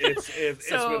 But It's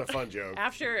So, been a fun joke.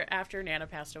 after Nana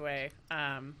passed away,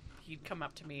 he'd come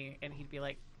up to me and he'd be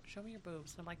like, "Show me your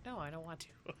boobs." And I'm like, "No, I don't want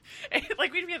to." And,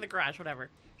 like, we'd be in the garage, whatever.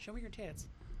 "Show me your tits."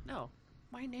 "No,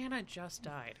 my Nana just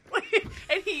died."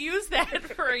 And he used that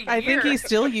for a year. I think he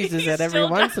still uses it every still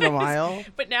once in a does. while.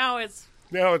 But now it's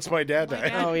No, it's my dad my died.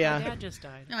 dad, Oh, yeah. my dad just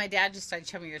died. No, my dad just started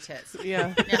showing me your tits.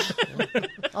 Yeah.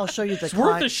 I'll show you the It's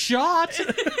worth clock. a shot.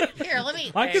 Here, let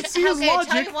me. I can see his okay, tell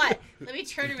logic. you what. Let me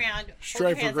turn around.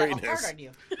 Strive hold for your hands out greatness. hard on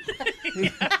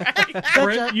you.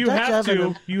 Brent, you Dutch have to.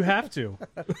 oven. You have to.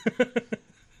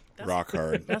 Rock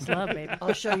hard. That's love, baby.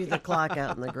 I'll show you the clock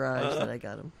out in the garage that I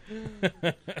got him.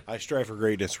 I strive for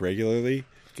greatness regularly.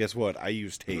 Guess what? I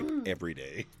use tape every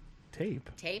day. Tape.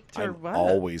 Tape. I'm what?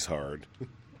 always hard.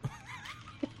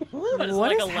 What is,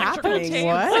 What like, is electrical happening? tape?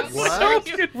 What?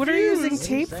 What? What are you using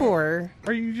tape for?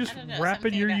 Are you just I don't know,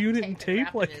 wrapping something your about unit in tape tape?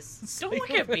 and Like, wrap it is- Don't look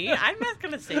at me. I'm not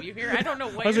going to save you here. I don't know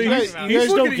what I was you're like, talking he's, about. you he's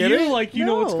guys don't looking get at you it? like you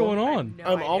know what's No. going on. No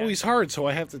I'm idea. always hard, so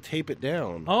I have to tape it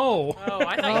down. Oh. Oh,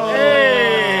 I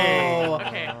thought Oh.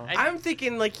 Okay. I'm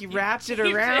thinking like you wrapped it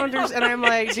you around, did. and I'm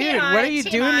like, dude, TMI, what are you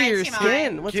doing to your TMI.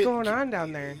 skin? What's Get- going on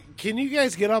down there? Can you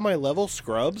guys get on my level,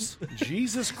 Scrubs?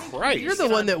 Jesus Christ. You're the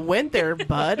one that went there,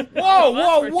 bud. Whoa,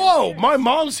 whoa, whoa. My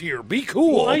mom's here. Be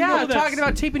cool. I Yeah, know I'm that's- talking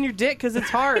about taping your dick because it's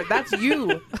hard. That's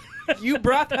you. You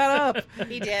brought that up.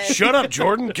 He did. Shut up,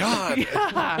 Jordan. God.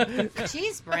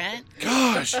 Jeez, Brent.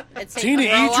 Gosh. I'd say Tina, grow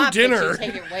eat your up, but dinner. You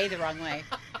take it way the wrong way.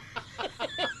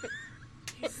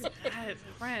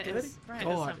 Brent is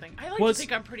God. something. I like Was- to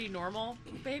think I'm pretty normal.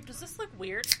 Babe, does this look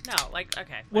weird? No, like,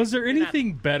 okay. Was there you're not-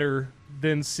 anything better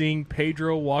than seeing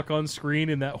Pedro walk on screen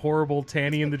in that horrible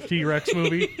Tanny and the T-Rex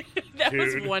movie? That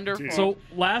was Dude, wonderful. dude.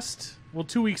 So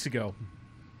 2 weeks ago,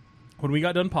 when we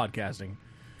got done podcasting,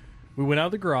 we went out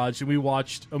of the garage and we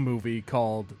watched a movie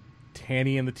called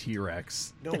Tanny and the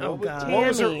T-Rex. No, Oh, God. what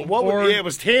was her? Tammy. What was, Or- yeah, it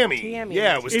was Tammy. Tammy.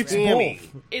 Yeah, it was It's Tammy.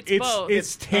 both. It's both.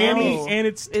 It's Tammy Oh. and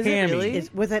it's Is it Tammy. really?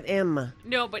 It's with an M.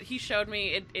 No, but he showed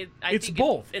me I It's think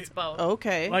both. It's both.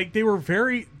 Okay. Like they were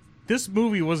very. This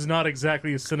movie was not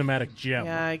exactly a cinematic gem.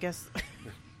 yeah, I guess.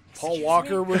 Paul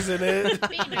Walker was in it.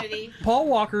 Be moody. Paul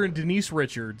Walker and Denise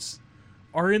Richards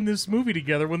are in this movie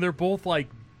together when they're both like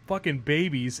fucking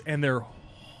babies and they're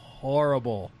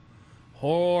horrible.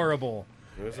 Horrible.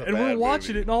 It was a And we're bad watching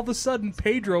movie. it, and all of a sudden,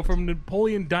 Pedro from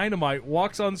Napoleon Dynamite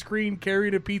walks on screen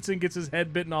carrying a pizza and gets his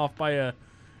head bitten off by a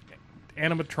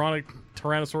animatronic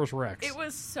Tyrannosaurus Rex. It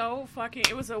was so fucking.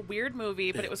 It was a weird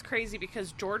movie, but it was crazy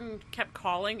because Jordan kept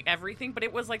calling everything, but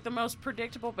it was like the most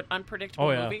predictable but unpredictable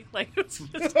Oh, yeah. movie. Like, it was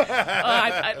just,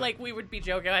 like we would be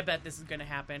joking. I bet this is going to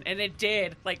happen, and it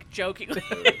did. Like jokingly.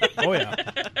 Oh yeah.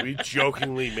 We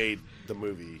jokingly made the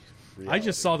movie. I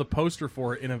just saw the poster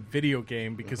for it in a video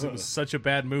game because it was such a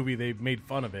bad movie they made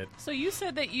fun of it. So you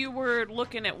said that you were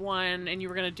looking at one, and you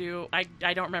were going to do.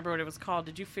 I don't remember what it was called.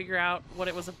 Did you figure out what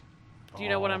it was? Do you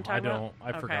know what I'm talking I don't. about? I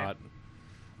Okay. forgot.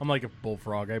 I'm like a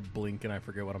bullfrog. I blink and I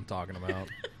forget what I'm talking about.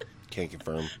 Can't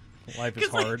confirm. Life is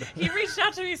 'Cause, like, hard. he reached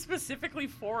out to me specifically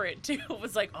for it too. It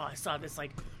was like, oh, I saw this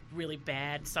like really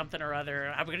bad something or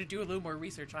other. I'm gonna do a little more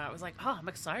research on it. I was like, oh, I'm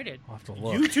excited. I'll have to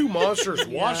look. You two monsters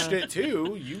watched it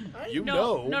too. You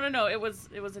know. No. It was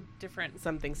a different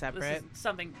Something This separate. is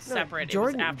something No, separate.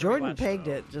 Jordan it was after Jordan we watched pegged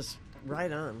it just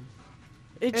right on.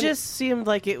 It And just seemed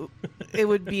like it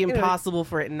would be know, impossible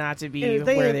for it not to be you know,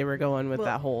 they- where they were going with Well,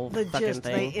 that whole the fucking gist,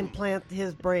 thing. they implant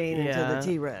his brain into Yeah. the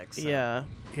T-Rex. so. Yeah.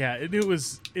 Yeah,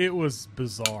 it was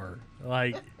bizarre.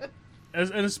 Like,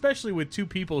 and especially with two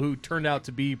people who turned out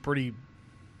to be pretty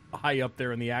high up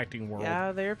there in the acting world.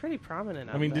 Yeah, they were pretty prominent.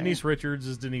 I mean, up there. Denise Richards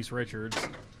is Denise Richards,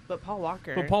 But Paul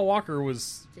Walker. but Paul Walker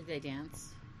was Did they dance?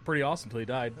 pretty awesome till he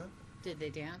died. Did they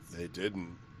dance? They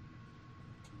didn't.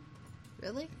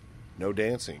 Really? No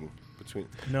dancing between.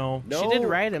 No, No. She did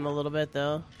ride him a little bit,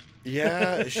 though.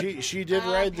 Yeah, she did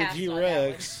I'll ride the pass on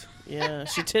T-Rex. Yeah,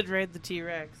 she did ride the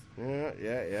T-Rex.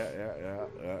 Yeah.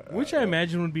 which I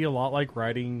imagine would be a lot like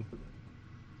riding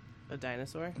A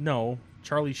dinosaur? no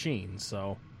Charlie Sheen.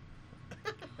 So,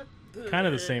 kind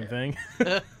of the same thing.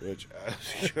 Which,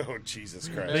 oh Jesus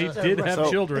Christ! They It's a did rough-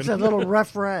 have children. It's a little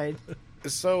rough ride.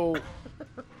 So,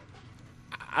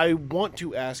 I want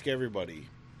to ask everybody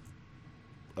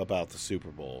about the Super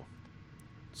Bowl,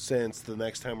 since the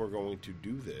next time we're going to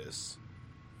do this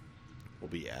will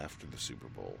be after the Super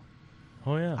Bowl.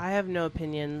 Oh yeah. I have no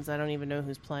opinions. I don't even know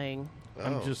who's playing.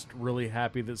 I'm Oh. just really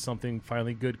happy that something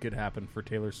finally good could happen for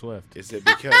Taylor Swift. Is it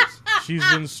because She's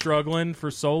been struggling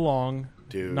for so long,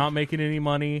 Dude. not making any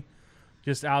money,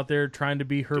 just out there trying to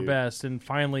be her Dude. best, and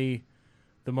finally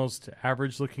the most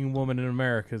average-looking woman in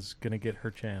America is going to get her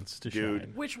chance to Dude.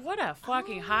 shine. Which what a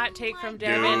fucking hot take from my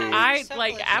Devin. God. I So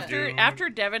like legit. after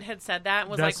Devin had said that and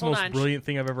was That's the like, most hold on, brilliant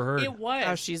thing I've ever heard. it was.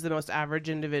 How she's the most average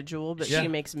individual, but Yeah. she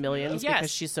makes millions Yes.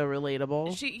 because she's so relatable.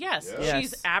 Yes, Yes.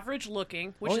 she's average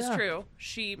looking, which Oh, is yeah. true.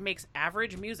 She makes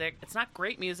average music. It's not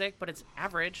great music, but it's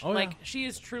average. Oh, like yeah. she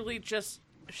is truly just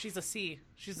she's a C.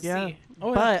 She's a Yeah. C. Oh,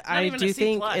 yeah. But Not I even a do C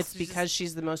think plus. it's She's because just-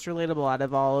 she's the most relatable out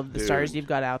of all of the Dude. stars you've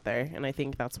got out there, and I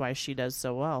think that's why she does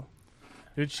so well.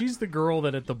 Dude, she's the girl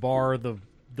that at the bar the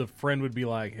friend would be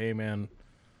like, "Hey man,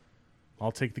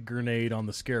 I'll take the grenade on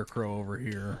the scarecrow over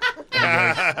here.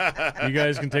 You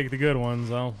guys can take the good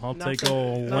ones. I'll take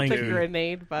old Not the Lanky."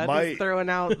 grenade, but My- just throwing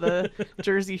out the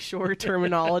Jersey Shore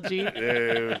terminology.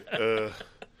 Dude,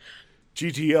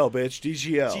 GTL, bitch.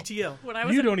 DGL. GTL. When I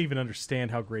was You in, don't even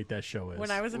understand how great that show is. when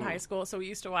I was in high school, so we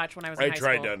used to watch when I was I in high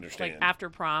tried school. to understand. Like after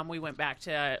prom, we went back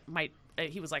to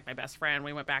he was like my best friend.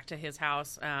 We went back to his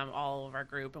house, all of our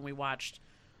group, and we watched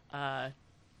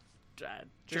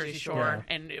Jersey Shore,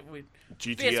 and we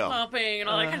fist GTL. pumping and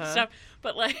all that kind of stuff.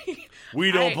 But like,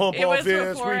 We don't pump it our was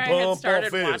fists, before we I had pump our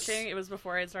started fists. watching. It was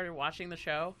before I had started watching the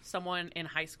show. Someone in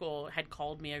high school had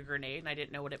called me a grenade, and I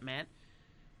didn't know what it meant.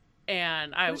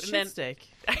 And I Shit and then stick.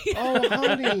 Oh,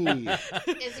 honey.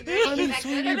 Is it great? Honey, Is that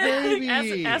sweetie good or bad?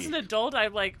 baby. as an adult,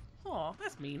 I'm like, oh,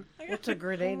 that's mean. What's a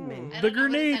grenade mean? I The don't know,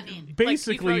 what does grenade that mean? Like, you throw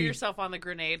basically yourself on the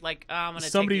grenade, like I'm gonna take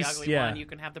Somebody's- the ugly yeah. one. You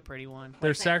can have the pretty one. they're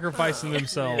Like, sacrificing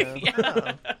themselves.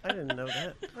 Oh, I didn't know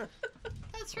that.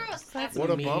 That's gross. That's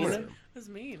What a mean. bummer. that's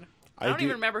mean. I I don't do-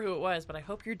 even remember who it was, but I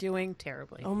hope you're doing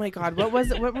terribly. Oh my God, what was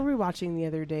it? What were we watching the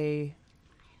other day?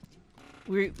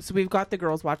 We've got the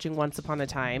girls watching Once Upon a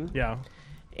Time, Yeah,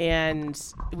 and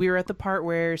we were at the part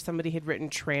where somebody had written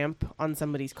 "tramp" on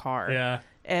somebody's car. yeah.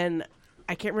 And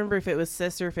I can't remember if it was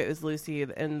Sis or if it was Lucy,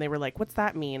 and they were like, "What's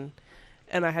that mean?"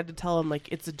 And I had to tell them like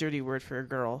it's a dirty word for a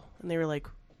girl, and they were like,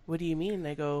 "What do you mean?" And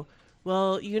I go,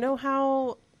 "Well, you know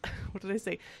how." What did I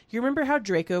say? You remember how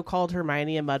Draco called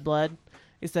Hermione a mudblood?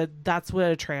 He said that's what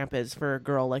a tramp is for a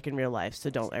girl, like in real life. So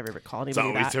don't ever call It's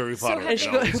anybody always that. Harry Potter. And she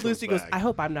It always goes, Lucy goes, back. I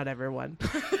hope I'm not ever one.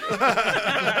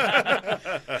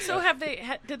 So have they?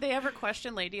 Did they ever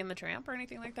question Lady and the Tramp or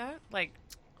anything like that? Like,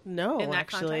 No, In that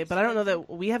actually, context? but I don't know that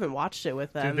we haven't watched it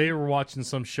with them. Dude, they were watching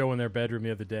some show in their bedroom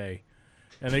the other day,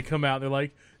 and they come out. And they're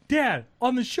like, "Dad,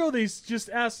 on the show they just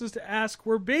asked us to ask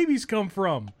where babies come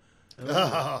from."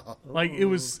 Like it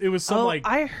was some oh, like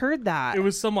I heard that. it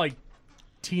was some like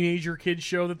teenager kid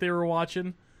show that they were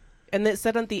watching. And it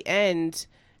said at the end,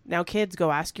 now kids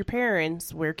go ask your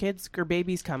parents where kids or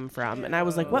babies come from. And I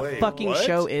was like, what Wait, fucking what?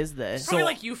 show is this? probably So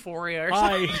like Euphoria or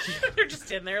I something. They're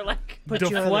just in there like. Put you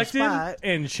on the deflected spot.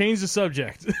 and changed the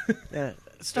subject. Yeah.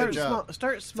 Start Good job. small.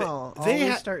 Start small. They Always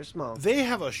ha- start small. They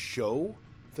have a show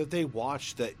that they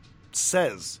watch that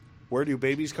says, "Where do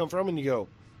babies come from?" And you go,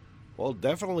 "Well,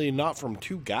 definitely not from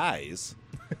two guys.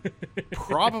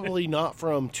 Probably not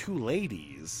from two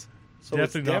ladies. So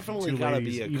Definitely it's not from definitely two got to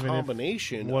ladies, be a even if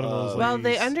combination one of those of." Well, they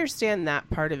ladies- understand that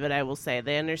part of it, I will say.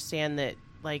 They understand that,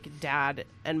 like, dad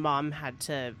and mom had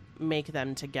to make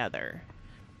them together.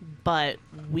 But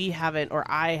we haven't, or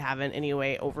I haven't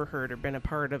anyway, overheard or been a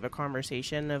part of a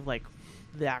conversation of, like,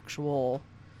 the actual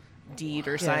deed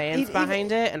or science even-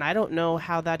 behind it. And I don't know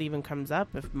how that even comes up.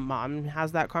 If mom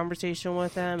has that conversation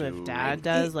with them, if dad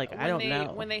does, like, I don't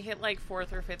know. When they hit like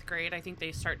 4th or 5th grade, I think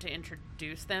they start to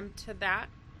introduce them to that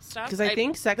stuff. Because I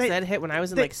think sex ed hit when I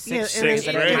was in, they- like, yeah, 6th and grade, they-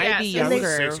 but it yeah, might be so they-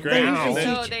 younger. Sixth grade, now. and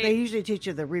then- So they usually teach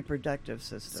you the reproductive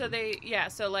system. So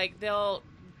so like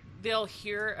they'll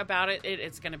hear about it.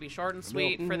 It's going to be short and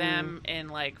sweet for Mm-hmm. them in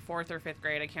like 4th or 5th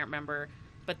grade. I can't remember.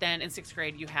 But then in 6th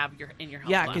grade, you have your health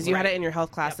Yeah, class, because you had right? it in your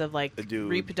health class of like Dude.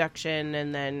 reproduction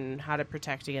and then how to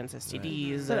protect against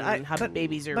STDs But and how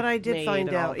babies are. But I did made find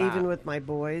and all out, that. even with my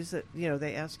boys, that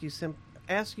they ask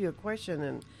you a question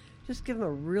and just give them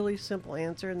a really simple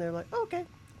answer, and they're like, okay,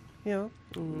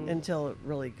 until it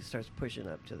really starts pushing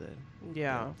up to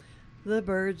yeah. the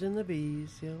birds and the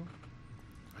bees.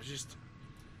 I just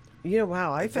You know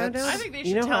how I found out? I think they You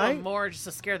should know tell how them I- more just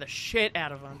to scare the shit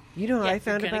out of them. You know how I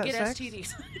found you're gonna about get sex?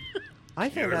 STDs. I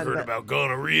you found ever out heard about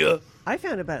gonorrhea? I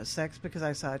found about sex because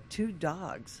I saw two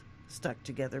dogs stuck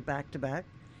together back to back,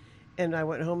 and I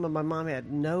went home and my mom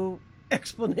had no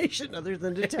explanation other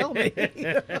than to tell me.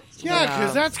 Yeah,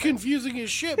 because that's confusing as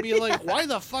shit. Being like, why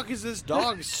the fuck is this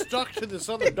dog stuck to this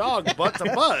other dog butt to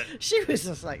butt? She was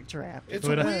just like trapped. It's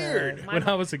When I- weird. When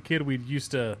I was a kid, we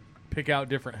used to pick out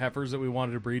different heifers that we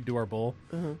wanted to breed to our bull.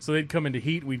 So they'd come into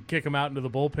heat, we'd kick them out into the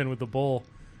bullpen with the bull,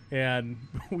 and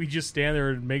we'd just stand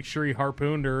there and make sure he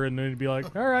harpooned her, and then he'd be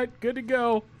like, all right, good to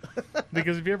go.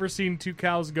 Because if you ever seen two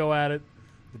cows go at it,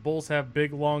 The bulls have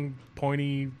big, long,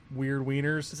 pointy, weird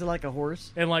wieners. Is it like a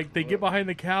horse? And, like, they get behind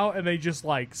the cow, and they just,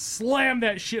 like, slam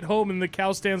that shit home, and the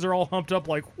cow stands there all humped up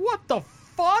like, what the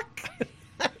fuck?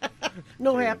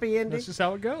 No happy ending. That's just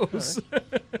how it goes.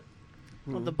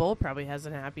 Well, the bull probably has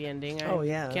a happy ending. Oh,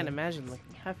 yeah. Can't imagine the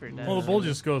heifer does. Well, the bull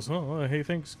just goes, oh, hey,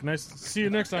 thanks. Nice to see you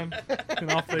next time. And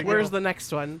off they Where's go. the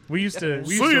next one? We used to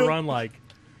run, like,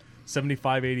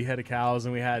 75, 80 head of cows,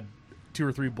 and we had 2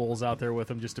 or 3 bulls out there with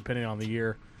them, just depending on the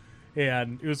year.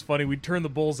 And it was funny. We'd turn the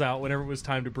bulls out whenever it was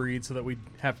time to breed so that we'd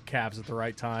have calves at the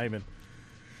right time. And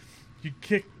you'd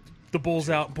kick the bulls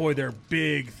out. Boy, they're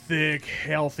big, thick,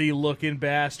 healthy-looking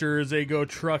bastards. They go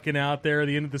trucking out there. At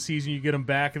the end of the season, you get them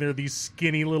back, and they're these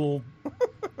skinny little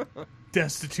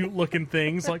destitute-looking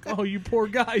things. Like, oh, you poor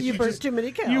guys. You burnt too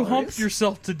many calories. You humped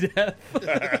yourself to death.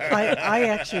 I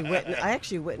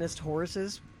actually witnessed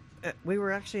horses. We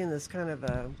were actually in this kind of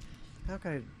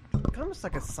almost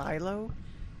like a silo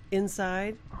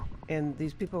inside, and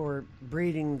these people were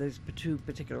breeding these 2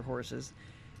 particular horses,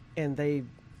 and they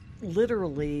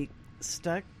literally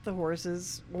stuck the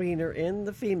horse's wiener in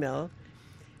the female,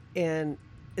 and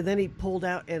then he pulled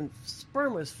out, and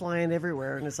sperm was flying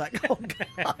everywhere, and it's like, oh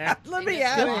God, let me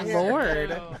out of Good here.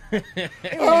 Lord.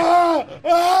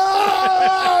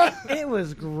 It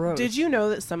was gross. Did you know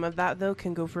that some of that, though,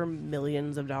 can go for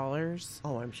millions of dollars?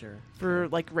 Oh, I'm sure. For,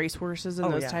 like, racehorses and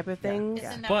Oh, those yeah. type of Yeah. things?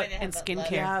 Isn't that But- why they have and that skincare.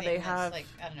 leather Yeah, thing they that's, have- like,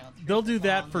 I don't know, 3 They'll do feet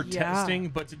that long? for Yeah. testing,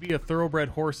 but to be a thoroughbred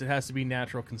horse, it has to be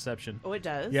natural conception. Oh, it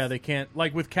does? Yeah, they can't.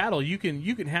 Like with cattle, you can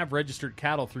have registered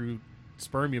cattle through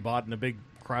sperm you bought in a big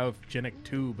cryogenic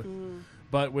tube.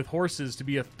 But with horses, to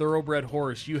be a thoroughbred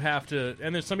horse, you have to,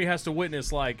 and then somebody has to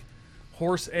witness, like,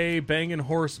 horse A banging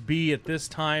horse B at this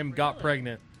time got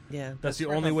pregnant. Yeah, That's the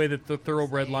only way that the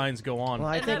thoroughbred lines go on. Well,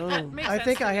 I And think that makes I sense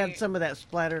think to I me. had some of that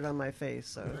splattered on my face.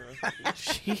 So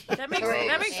That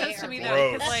makes sense to me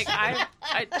though, because like I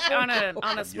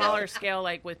on a smaller scale,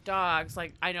 like with dogs,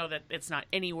 like I know that it's not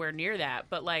anywhere near that,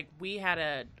 but like we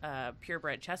had a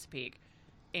purebred Chesapeake,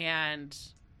 and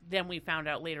then we found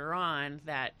out later on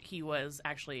that he was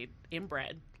actually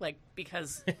inbred, like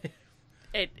because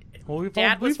Well, we've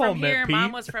Dad was all from met here, Pete.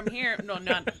 Mom was from here. No,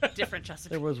 not different there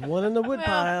Chesapeake. was one in the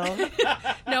woodpile.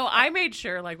 No, I made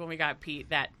sure, like when we got Pete,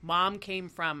 that Mom came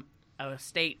from a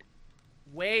state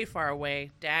way far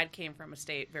away. Dad came from a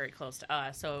state very close to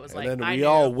us, so it was like And then I we knew.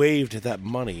 all waved at that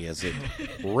money as it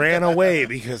ran away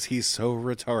because he's so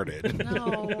retarded.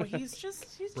 No, he's just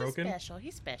Broken? special.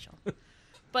 He's special.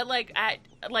 But like I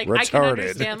can Retarded.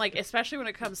 understand, like especially when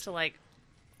it comes to like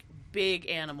big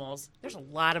animals, there's a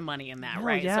lot of money in that, Oh,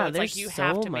 right? yeah, So it's there's like you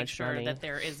have so to make much sure money. that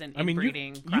there isn't I mean,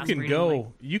 inbreeding. you can crossbreeding, go, like-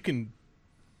 you can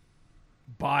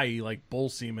buy like bull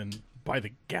semen by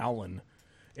the gallon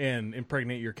and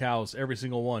impregnate your cows, every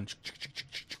single one,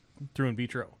 through in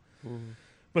vitro.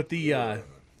 But the,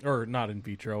 or not in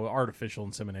vitro, artificial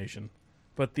insemination.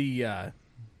 But the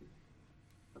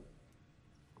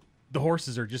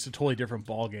horses are just a totally different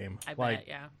ball game. I bet, like,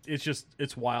 yeah.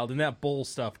 it's wild, and that bull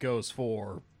stuff goes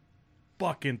for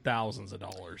fucking thousands of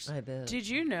dollars. I bet. Did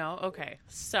you know? Okay,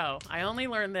 so I only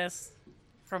learned this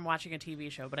from watching a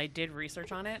TV show, but I did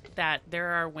research on it that there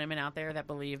are women out there that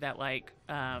believe that like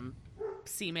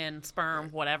semen, sperm,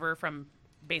 whatever from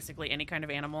basically any kind of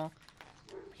animal,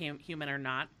 human or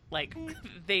not, like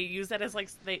they use that as like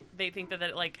they think that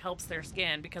it like helps their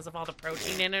skin because of all the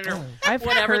protein in it or I've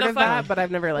whatever heard the of fuck. that, but I've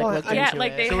never like Well, looked Yeah, into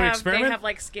like it. they So we have experiment?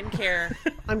 like skincare.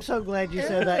 I'm so glad you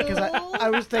said that because I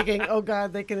was thinking, oh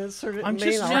God, they can insert it. I'm in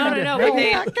me just and I'll No, have but to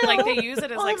they milk that like cow. they use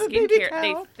it as I'll like have a baby skincare.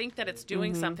 They cow. think that it's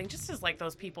doing something, just as like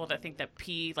those people that think that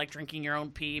pee, like drinking your own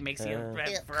pee, makes you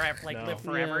forever, like No. live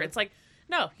forever. Yeah. It's like,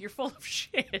 no, you're full of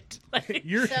shit. Like,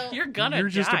 You're So- you're gonna you're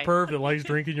just die. a perv that likes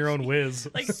drinking your own whiz.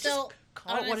 Like, So, just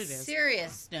call on it what a it is.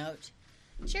 serious note,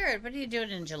 Jared, what are you doing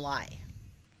in July?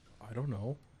 I don't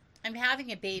know. I'm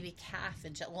having a baby calf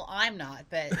in July. Well, I'm not,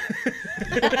 but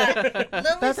Lily's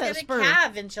that going to sperm.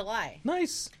 calve in July.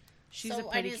 Nice. She's So a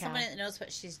I pretty need cow. someone that knows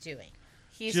what she's doing.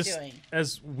 He's Just doing.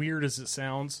 as weird as it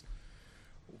sounds,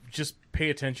 just pay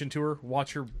attention to her.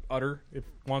 Watch her udder. If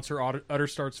once her udder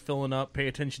starts filling up, pay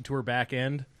attention to her back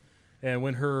end, and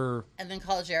when her And then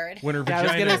call Jared. when her Yeah, I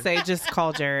was vagina gonna say just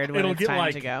call Jared when it'll it's get time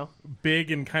like to go. big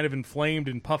and kind of inflamed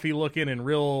and puffy looking and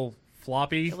real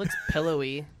floppy. It looks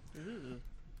pillowy.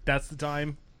 That's the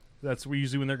time. That's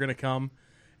usually when they're going to come,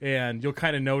 and you'll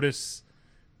kind of notice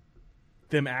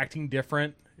them acting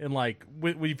different. And like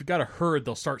when you've got a herd,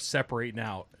 they'll start separating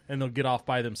out and they'll get off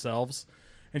by themselves.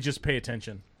 And just pay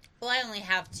attention. Well, I only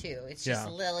have two. It's just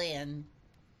Yeah. Lily and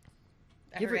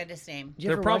I You ever- forget his name. You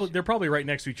They're ever probably watch- they're probably right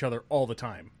next to each other all the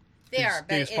time. They are, but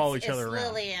they just follow it's each other around.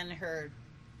 Lily and her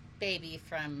baby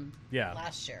from Yeah.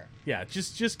 last year. Yeah,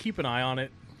 just keep an eye on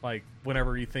it, like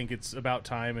whenever you think it's about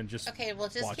time, and just Okay, well,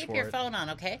 just watch keep for your it. phone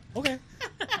on, okay? Okay,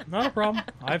 not a problem.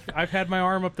 I've had my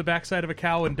arm up the backside of a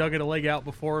cow and dug it a leg out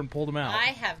before and pulled him out. I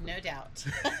have no doubt.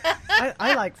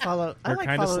 I like following They're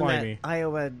kinda following slimy. that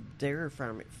Iowa dairy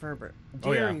farmer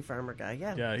Oh, yeah. farmer guy.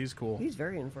 Yeah. Yeah, he's cool. He's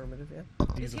very informative. Yeah.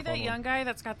 He's Is a he fun that young one. guy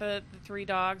that's got the 3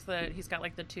 dogs? That he's got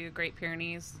like the 2 Great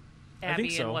Pyrenees, I Abby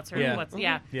think so. and what's her? Yeah. What's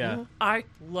yeah? Yeah, I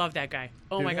love that guy.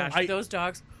 Oh Dude, my gosh, I- those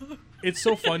dogs. it's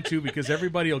so fun too because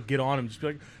everybody will get on him and just be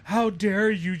like, "How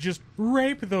dare you just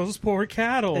rape those poor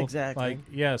cattle?" Exactly. Like,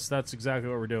 yes, that's exactly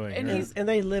what we're doing. And right? he's- And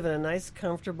they live in a nice,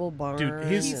 comfortable barn. Dude,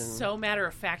 his- He's and- so matter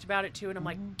of fact about it too, and I'm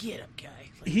like, get him, guy.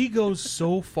 Like, He goes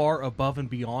so far above and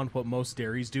beyond what most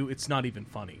dairies do. It's not even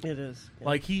funny. It is. Yeah.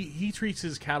 Like he treats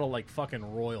his cattle like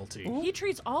fucking royalty. he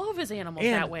treats all of his animals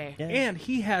And, that way. Yeah. and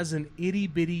he has an itty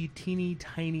bitty, teeny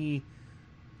tiny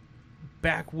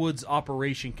backwoods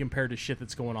operation compared to shit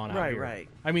that's going on out Right, here. right.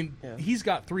 I mean, Yeah. he's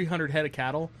got 300 head of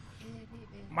cattle.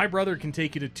 My brother can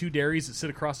take you to 2 dairies that sit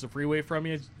across the freeway from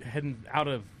you, heading out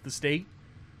of the state.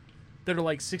 That are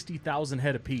like 60,000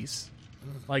 head apiece.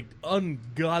 Like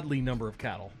ungodly number of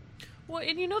cattle. Well,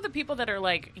 and you know the people that are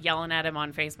like yelling at him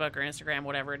on Facebook or Instagram,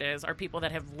 whatever it is, are people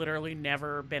that have literally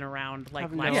never been around like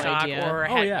Have no livestock idea. or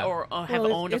Oh, had, yeah. or have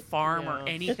Well, owned a it's- farm yeah. or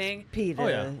anything. It's PETA. Oh,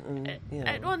 yeah. And, you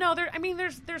know. Well, no, I mean,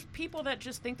 there's people that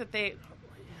just think that they.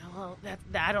 Well,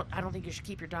 I don't think you should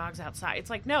keep your dogs outside. It's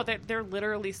like no, they're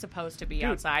literally supposed to be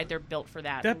outside. They're built for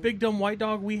that. That big dumb white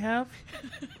dog we have,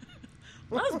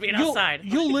 loves being you'll, outside.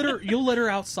 you'll let her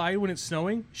outside when it's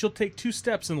snowing. She'll take 2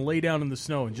 steps and lay down in the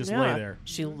snow and just lay there.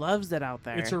 She loves it out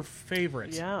there. It's her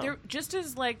favorite. Yeah. They're just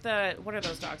as like the what are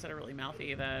those dogs that are really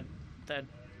mouthy? The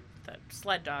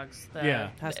sled dogs. The, Yeah.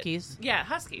 Huskies. Yeah,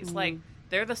 huskies. Like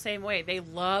they're the same way. They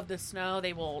love the snow.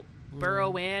 They will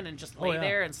burrow in and just lay yeah.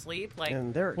 there and sleep. Like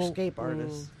And they're escape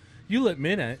artists. You let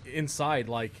Minna inside,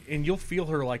 like, and you'll feel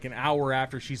her like an hour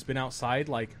after she's been outside.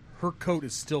 Like her coat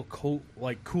is still cool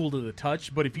to the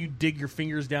touch, but if you dig your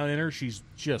fingers down in her, she's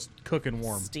just cooking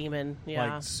warm. Steaming.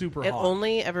 Yeah. Like, super It hot.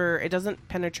 it doesn't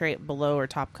penetrate below or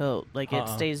top coat. Like it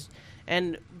stays.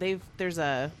 And there's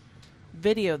a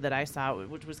video that I saw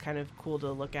which was kind of cool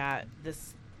to look at.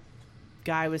 This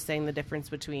guy was saying the difference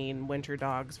between winter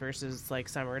dogs versus like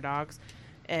summer dogs,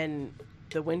 and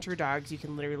the winter dogs you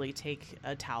can literally take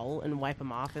a towel and wipe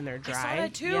them off and they're dry. I saw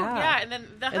that too. Yeah, and then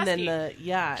the husky. And then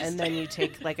and then you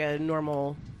take like a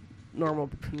normal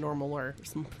or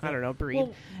some, I don't know, breed.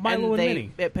 Well, Milo and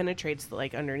Minnie. it penetrates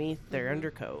like underneath their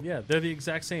undercoat. Yeah, they're the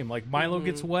exact same. Like Milo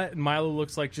gets wet, and Milo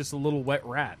looks like just a little wet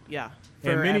rat. Yeah.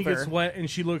 And Minnie Forever. gets wet, and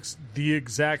she looks the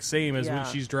exact same as when Yeah.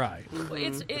 she's dry.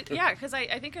 Yeah, because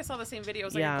I think I saw the same video. It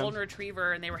was like Yeah. a golden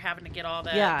retriever, and they were having to get all the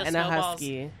Yeah, the and a snowballs.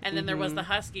 husky. And then there was the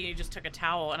husky. And he just took a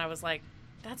towel, and I was like,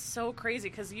 "That's so crazy."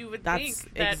 Because you would That's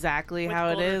think that exactly with how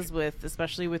it golden is with,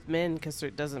 especially with men, because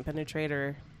it doesn't penetrate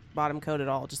her bottom coat at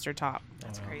all, just her top.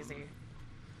 That's crazy.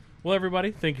 Well, everybody,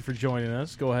 thank you for joining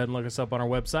us. Go ahead and look us up on our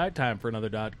website,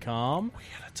 timeforanother.com. We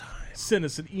had a time. Send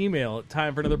us an email at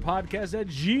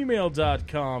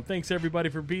timeforanotherpodcast@gmail.com. Thanks, everybody,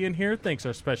 for being here. Thanks,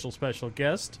 our special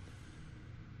guest.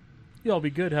 Y'all be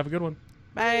good. Have a good one.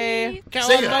 Bye.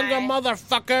 Cowabunga,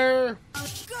 motherfucker!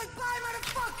 Goodbye,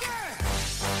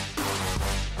 motherfucker!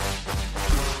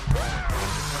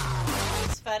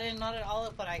 It's fun and not at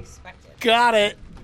all what I expected. Got it!